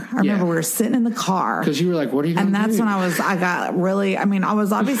car. I remember we were sitting in the car. Because you were like, what are you going to do? And that's when I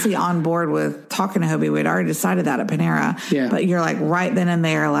was obviously on board with talking to Hobie. We'd already decided that at Panera. Yeah. But you're like right then and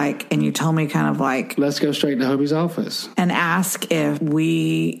there, and you told me kind of like, let's go straight to Hobie's office. And ask if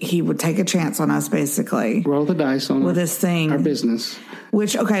he would take a chance on us, basically. Roll the dice on with this thing. Our business.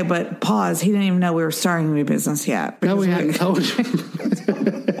 Which, okay, but pause. He didn't even know we were starting a new business yet. No, we hadn't told you. Because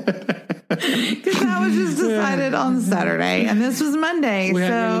that was just decided on Saturday, and this was Monday. We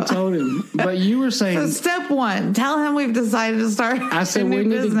hadn't even told him. But you were saying... So step one, tell him we've decided to start a new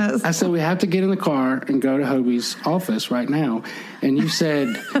business. I said, we have to get in the car and go to Hobie's office right now. And you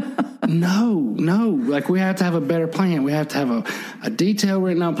said... No. Like, we have to have a better plan. We have to have a detailed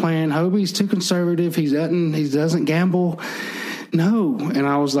written out plan. Hobie's too conservative. He doesn't gamble. No. And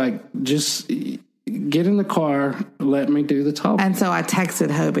I was like, just get in the car. Let me do the talking. And so I texted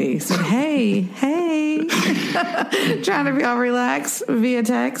Hobie. Said, hey. Trying to be all relaxed via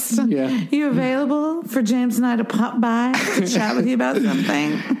text. Yeah. You available for James and I to pop by to chat with you about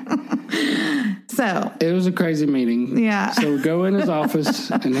something? So it was a crazy meeting. Yeah. So we go in his office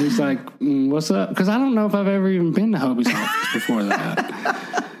and he's like, what's up? Because I don't know if I've ever even been to Hobie's office before that.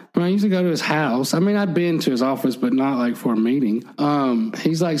 When I used to go to his house, I'd been to his office, but not like for a meeting.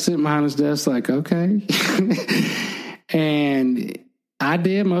 He's like sitting behind his desk like, okay. And I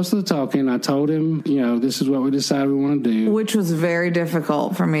did most of the talking. I told him, this is what we decided we want to do. Which was very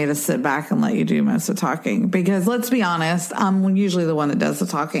difficult for me to sit back and let you do most of the talking. Because let's be honest, I'm usually the one that does the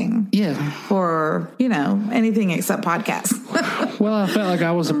talking. Yeah. For, anything except podcasts. Well, I felt like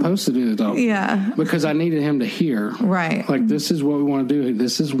I was supposed to do the talking. Yeah. Because I needed him to hear. Right. Like, this is what we want to do.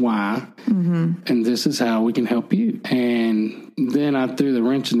 This is why. Mm-hmm. And this is how we can help you. And then I threw the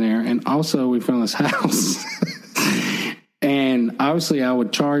wrench in there. And also, we found this house. And obviously, I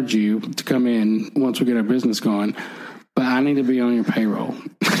would charge you to come in once we get our business going, but I need to be on your payroll.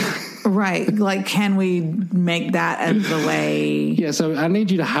 Right. Like, can we make that as the way? Yeah, so I need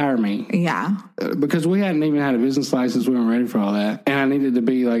you to hire me. Yeah. Because we hadn't even had a business license. We weren't ready for all that. And I needed to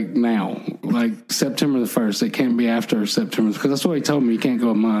be like now, like September the 1st. It can't be after September, because that's what he told me. You can't go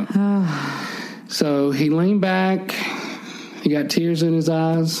a month. So he leaned back. He got tears in his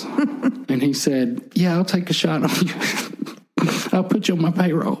eyes. And he said, yeah, I'll take a shot on you. I'll put you on my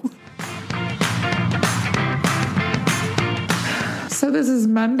payroll. So this is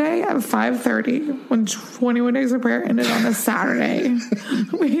Monday at 5:30 when 21 Days of Prayer ended on a Saturday.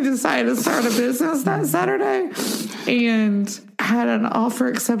 We decided to start a business that Saturday and had an offer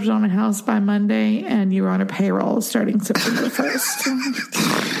accepted on a house by Monday, and you were on a payroll starting September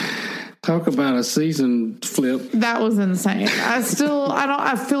 1st. Talk about a season flip. That was insane. I feel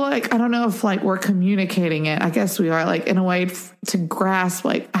like, I don't know if like we're communicating it. I guess we are, like, in a way to grasp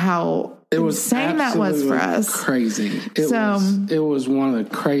like how insane that was for us. Crazy. It was one of the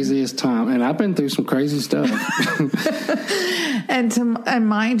craziest times. And I've been through some crazy stuff. And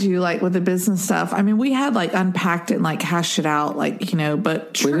mind you, like with the business stuff, I mean, we had like unpacked it and like hashed it out, like,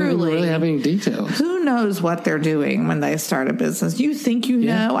 but truly, we didn't really have any details. Who knows what they're doing when they start a business? You think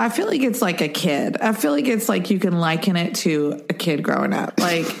know? I feel like it's like a kid. I feel like it's like you can liken it to a kid growing up,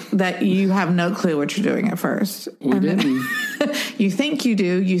 like that you have no clue what you're doing at first. We didn't. You think you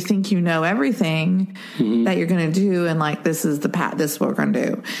do. You think you know everything that you're going to do, and like this is the path. This is what we're going to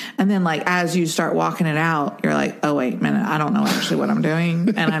do. And then like as you start walking it out, you're like, oh wait a minute, I don't know actually what I'm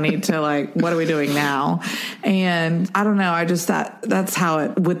doing, and I need to like, what are we doing now? And I don't know. I just that's how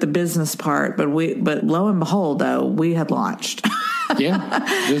it with the business part. But lo and behold, though, we had launched. Yeah,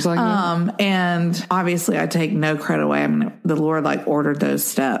 just like that. And obviously I take no credit away. I mean, the Lord like ordered those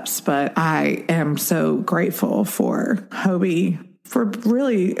steps, but I am so grateful for Hobie for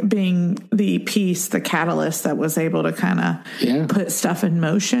really being the piece, the catalyst that was able to kind of put stuff in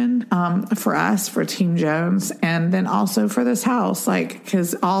motion for us, for Team Jones, and then also for this house, like,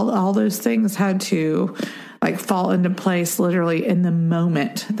 because all those things had to like fall into place literally in the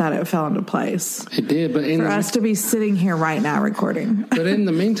moment that it fell into place. It did, but for us to be sitting here right now recording. But in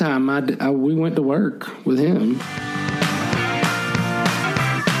the meantime, we went to work with him.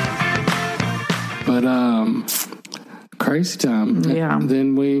 But crazy time. Yeah.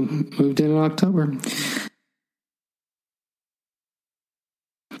 Then we moved in October.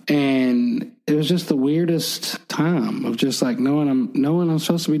 And it was just the weirdest time of just like knowing I'm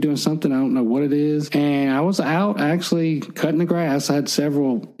supposed to be doing something. I don't know what it is. And I was out actually cutting the grass. I had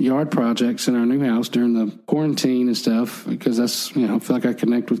several yard projects in our new house during the quarantine and stuff, because that's, I feel like I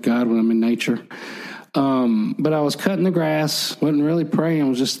connect with God when I'm in nature. But I was cutting the grass, wasn't really praying, I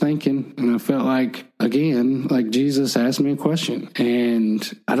was just thinking, and I felt like, again, like Jesus asked me a question,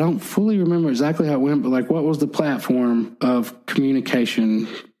 and I don't fully remember exactly how it went, but like, what was the platform of communication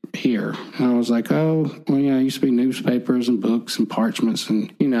here? And I was like, I used to be newspapers and books and parchments,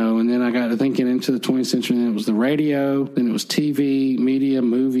 and, and then I got to thinking into the 20th century, and it was the radio, then it was TV, media,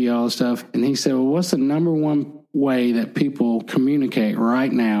 movie, all the stuff. And he said, well, what's the number one way that people communicate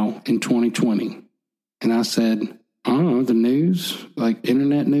right now in 2020? And I said, I don't know, the news, like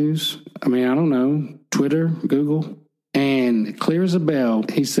internet news. I mean, I don't know, Twitter, Google. And clear as a bell,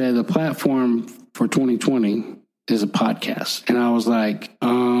 he said the platform for 2020 is a podcast. And I was like,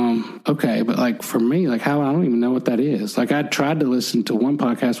 okay, but like for me, like how, I don't even know what that is. Like I tried to listen to one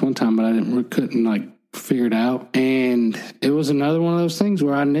podcast one time, but I couldn't like figure it out. And it was another one of those things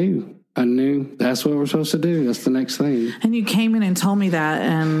where I knew that's what we're supposed to do. That's the next thing. And you came in and told me that,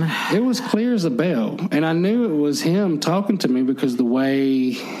 and it was clear as a bell. And I knew it was him talking to me, because the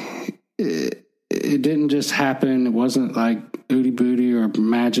way it didn't just happen. It wasn't like ooty booty or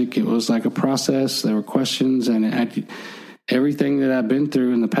magic. It was like a process. There were questions, and everything that I've been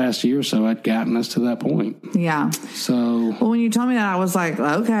through in the past year or so had gotten us to that point. Yeah. So, well, when you told me that, I was like,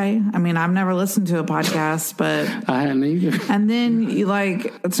 okay. I mean, I've never listened to a podcast, but I hadn't either. And then you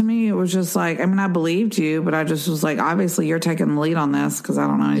to me, it was just like, I mean, I believed you, but I just was like, obviously you're taking the lead on this because I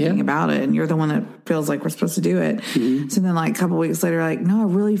don't know anything about it. And you're the one that feels like we're supposed to do it. Mm-hmm. So then a couple weeks later, like, no, I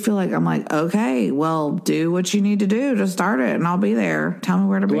really feel like, I'm like, okay, well, do what you need to do to start it. And I'll be there. Tell me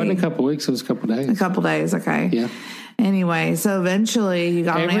where to be. It wasn't a couple weeks. It was a couple days. A couple days. Okay. Yeah. Anyway, so eventually you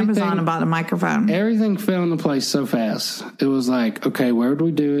got on Amazon and bought a microphone. Everything fell into place so fast. It was like, okay, where do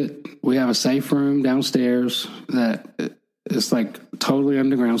we do it? We have a safe room downstairs that it's like totally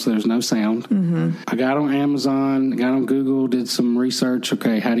underground, so there's no sound. Mm-hmm. I got on Amazon, got on Google, did some research.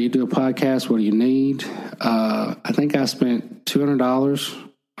 Okay, how do you do a podcast? What do you need? I think I spent $200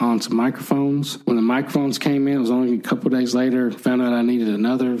 on some microphones. When the microphones came in, it was only a couple of days later, found out I needed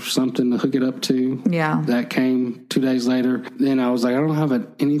another something to hook it up to. Yeah. That came 2 days later. Then I was like, I don't have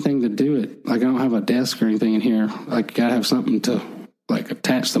anything to do it. Like, I don't have a desk or anything in here. Like, got to have something to,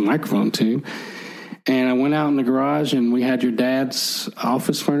 attach the microphone to. And I went out in the garage, and we had your dad's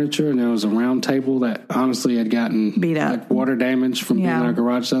office furniture, and there was a round table that honestly had gotten beat up, water damage from being in our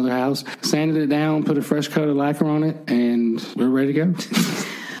garage to the other house. Sanded it down, put a fresh coat of lacquer on it, and we're ready to go.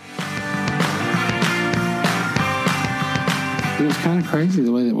 It was kind of crazy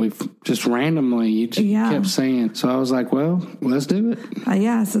the way that we just randomly kept saying. So I was like, well, let's do it.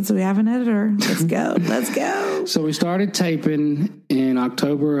 Since we have an editor, let's go. Let's go. So we started taping in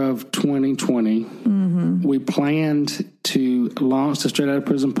October of 2020. Mm-hmm. We planned to launch the Straight Outta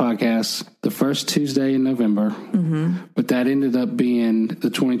Prison podcast the first Tuesday in November, but that ended up being the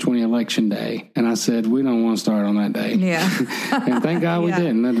 2020 election day. And I said, we don't want to start on that day. Yeah. And thank God we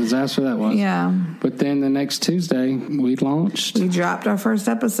didn't. The disaster that was. Yeah. But then the next Tuesday, we launched. We dropped our first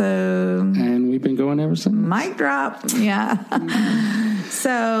episode. And we've been going ever since. Mic drop. Yeah.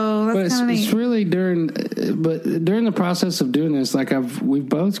 So that's kind of neat. It's really during the process of doing this, we've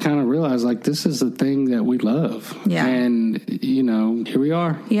both kind of realized this is the thing that we love. Yeah. And here we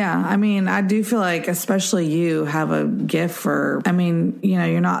are. Yeah. I mean, I do feel like especially you have a gift for,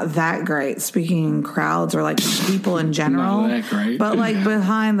 you're not that great speaking in crowds or people in general. Not that great. But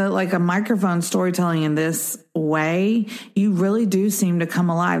behind a microphone storytelling in this way, you really do seem to come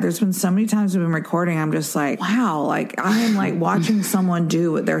alive. There's been so many times we've been recording, I'm just like, wow, I am watching someone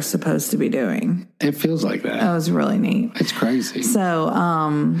do what they're supposed to be doing. It feels like that. That was really neat. It's crazy. So,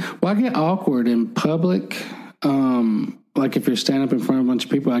 I get awkward in public. If you're standing up in front of a bunch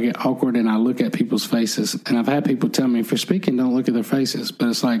of people, I get awkward and I look at people's faces. And I've had people tell me, if you're speaking, don't look at their faces. But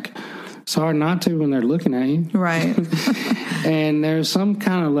it's it's hard not to when they're looking at you. Right. And there's some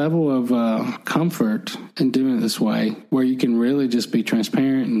kind of level of comfort in doing it this way where you can really just be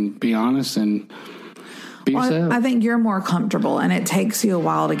transparent and be honest and be yourself. I think you're more comfortable, and it takes you a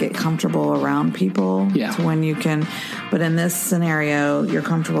while to get comfortable around people. Yeah. To when you can, but in this scenario, you're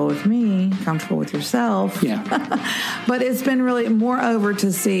comfortable with me, comfortable with yourself. Yeah. But it's been really, moreover,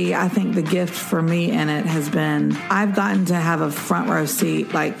 to see, I think the gift for me in it has been, I've gotten to have a front row seat,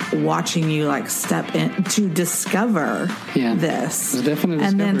 watching you step in to discover this. It's definitely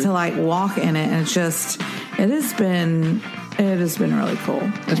and discovery. Then to walk in it, and it has been really cool.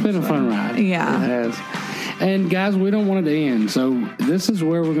 It's been a fun ride. Yeah. It has. And guys, we don't want it to end. So this is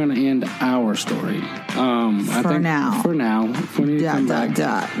where we're going to end our story. For now. If we need to come back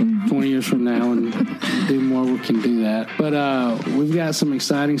 20 years from now and do more, we can do that. But we've got some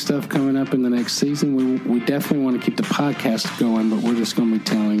exciting stuff coming up in the next season. We definitely want to keep the podcast going, but we're just going to be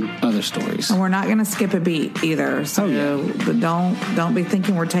telling other stories. And we're not going to skip a beat either. So but don't be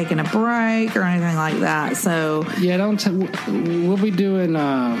thinking we're taking a break or anything like that. So yeah, we'll be doing.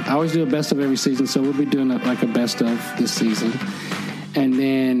 I always do a best of every season, so we'll be doing a best of this season. And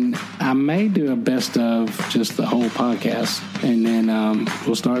then I may do a best of just the whole podcast. And then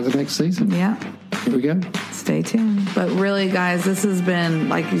we'll start the next season. Yeah. Here we go. Stay tuned. But really, guys, this has been,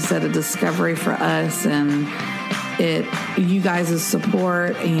 like you said, a discovery for us. And you guys'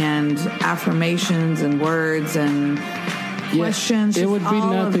 support and affirmations and words and questions. It would be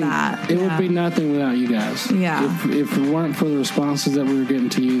nothing. That. It would be nothing without you guys. Yeah. If it weren't for the responses that we were getting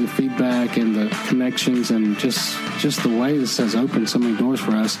to you, the feedback and the connections, and just the way this has opened so many doors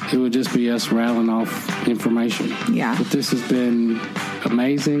for us, it would just be us rattling off information. Yeah. But this has been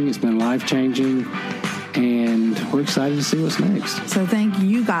amazing. It's been life-changing. And we're excited to see what's next. So thank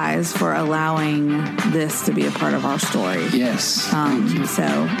you guys for allowing this to be a part of our story. Yes. Thank you.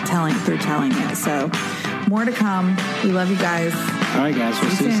 So telling it. So more to come. We love you guys. All right, guys.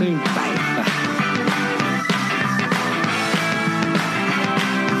 We'll see you soon. Bye. Bye.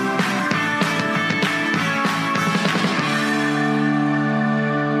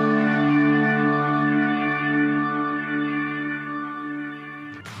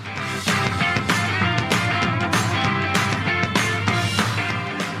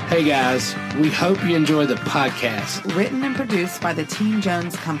 Hey guys, we hope you enjoy the podcast. Written and produced by the Team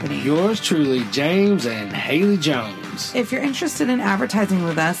Jones Company. Yours truly, James and Haley Jones. If you're interested in advertising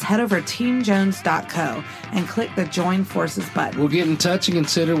with us, head over to teamjones.co and click the Join Forces button. We'll get in touch and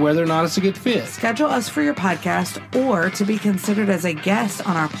consider whether or not it's a good fit. Schedule us for your podcast or to be considered as a guest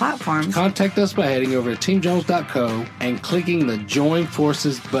on our platforms. Contact us by heading over to teamjones.co and clicking the Join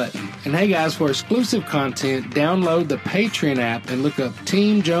Forces button. And hey guys, for exclusive content, download the Patreon app and look up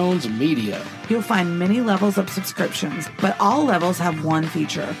Team Jones Media. You'll find many levels of subscriptions, but all levels have one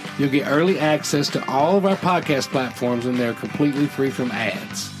feature. You'll get early access to all of our podcast platforms, and they're completely free from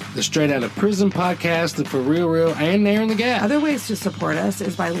ads. The Straight Outta Prison podcast, the For Real, and Narrowing the Gap. Other ways to support us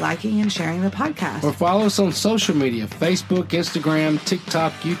is by liking and sharing the podcast. Or follow us on social media, Facebook, Instagram,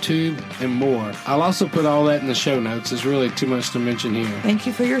 TikTok, YouTube, and more. I'll also put all that in the show notes. It's really too much to mention here. Thank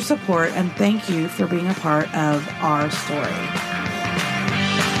you for your support, and thank you for being a part of our story.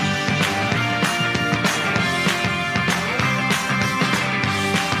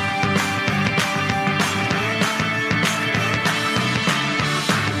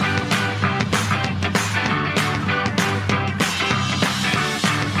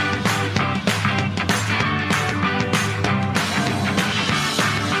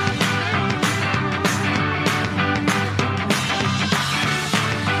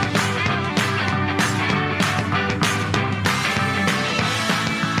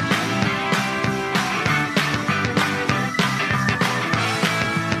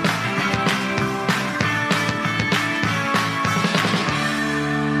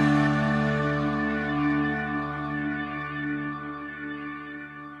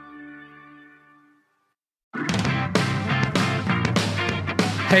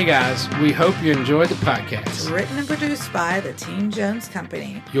 Hey guys, we hope you enjoyed the podcast. Written and produced by the Team Jones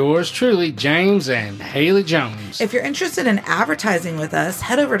Company. Yours truly, James and Haley Jones. If you're interested in advertising with us,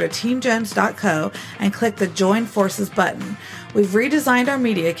 head over to teamjones.co and click the Join Forces button. We've redesigned our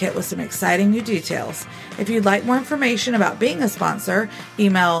media kit with some exciting new details. If you'd like more information about being a sponsor,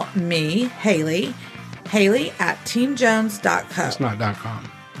 email me, Haley at teamjones.co. It's not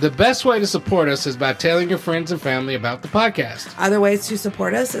 .com. The best way to support us is by telling your friends and family about the podcast. Other ways to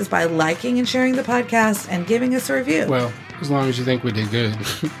support us is by liking and sharing the podcast and giving us a review. Well, as long as you think we did good.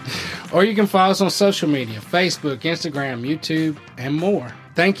 Or you can follow us on social media, Facebook, Instagram, YouTube, and more.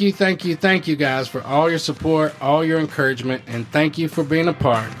 Thank you guys for all your support, all your encouragement, and thank you for being a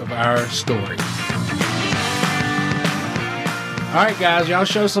part of our story. All right, guys, y'all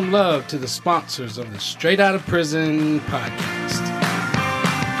show some love to the sponsors of the Straight Outta Prison podcast.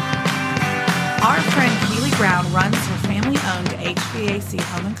 Our friend Keely Brown runs her family-owned HVAC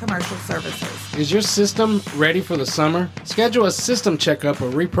home and commercial services. Is your system ready for the summer? Schedule a system checkup or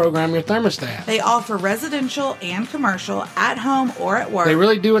reprogram your thermostat. They offer residential and commercial, at home or at work. They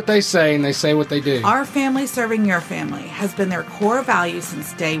really do what they say, and they say what they do. Our family serving your family has been their core value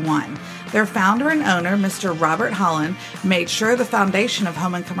since day one. Their founder and owner, Mr. Robert Holland, made sure the foundation of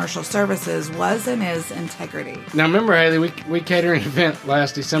home and commercial services was and is integrity. Now remember, Haley, we catered an event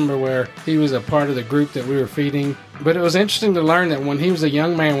last December where he was a part of the group that we were feeding. But it was interesting to learn that when he was a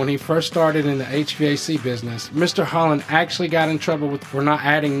young man, when he first started in the HVAC business, Mr. Holland actually got in trouble for not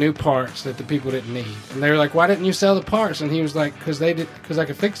adding new parts that the people didn't need. And they were like, "Why didn't you sell the parts?" And he was like, "Because I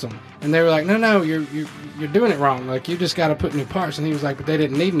could fix them." And they were like, "No, you're doing it wrong. Like, you just got to put new parts." And he was like, "But they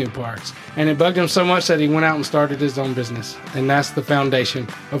didn't need new parts." And it bugged him so much that he went out and started his own business. And that's the foundation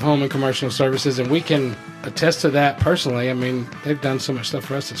of home and commercial services. And we can attest to that personally. I mean, they've done so much stuff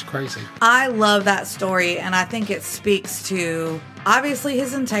for us. It's crazy. I love that story, and I think it speaks to obviously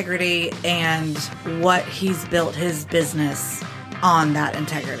his integrity and what he's built his business on, that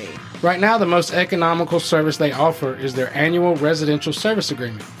integrity. Right now, the most economical service they offer is their annual residential service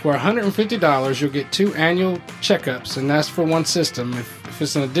agreement. For $150, you'll get 2 annual checkups, and that's for one system. If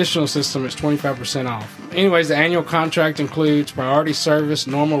it's an additional system, it's 25% off. Anyways, the annual contract includes priority service,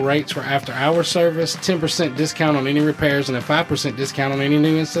 normal rates for after-hour service, 10% discount on any repairs, and a 5% discount on any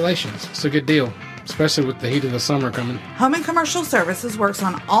new installations. It's a good deal, especially with the heat of the summer coming. Home and Commercial Services works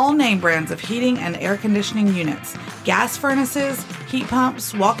on all name brands of heating and air conditioning units, gas furnaces, heat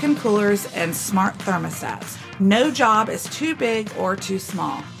pumps, walk-in coolers, and smart thermostats. No job is too big or too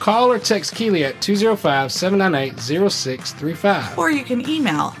small. Call or text Keely at 205-798-0635. Or you can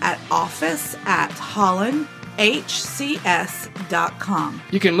email at office@hollandhcs.com.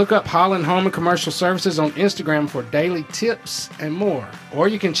 You can look up Holland Home and Commercial Services on Instagram for daily tips and more. Or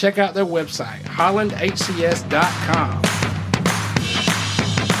you can check out their website, hollandhcs.com.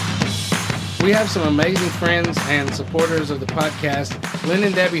 We have some amazing friends and supporters of the podcast, Lynn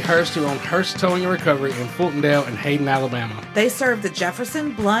and Debbie Hurst, who own Hurst Towing and Recovery in Fultondale and Hayden, Alabama. They serve the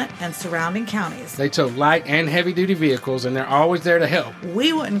Jefferson, Blount, and surrounding counties. They tow light and heavy-duty vehicles, and they're always there to help.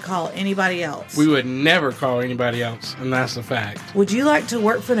 We wouldn't call anybody else. We would never call anybody else, and that's a fact. Would you like to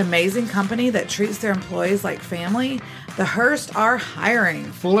work for an amazing company that treats their employees like family? The Hurst are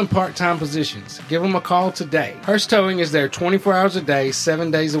hiring. Full and part-time positions. Give them a call today. Hurst Towing is there 24 hours a day, 7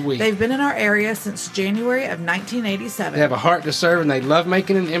 days a week. They've been in our area since January of 1987. They have a heart to serve, and they love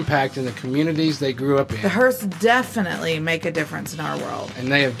making an impact in the communities they grew up in. The Hursts definitely make a difference in our world. And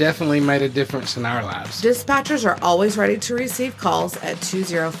they have definitely made a difference in our lives. Dispatchers are always ready to receive calls at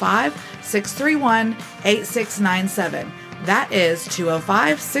 205-631-8697. That is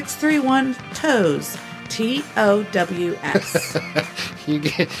 205-631-TOWS. TOWS. You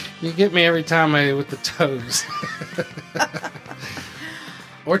get me every time with the toes.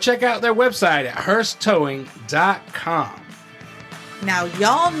 Or check out their website at hursttowing.com. Now,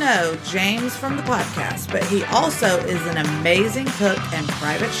 y'all know James from the podcast, but he also is an amazing cook and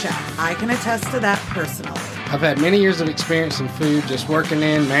private chef. I can attest to that personally. I've had many years of experience in food, just working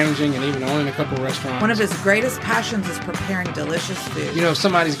in, managing, and even owning a couple restaurants. One of his greatest passions is preparing delicious food. You know, if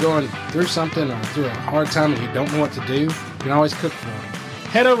somebody's going through something or through a hard time and you don't know what to do, you can always cook for them.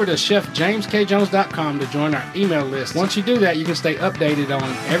 Head over to chefjameskjones.com to join our email list. Once you do that, you can stay updated on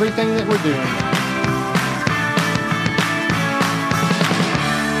everything that we're doing